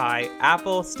Spotify,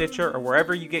 Apple, Stitcher, or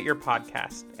wherever you get your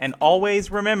podcast. And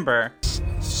always remember,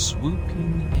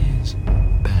 swooping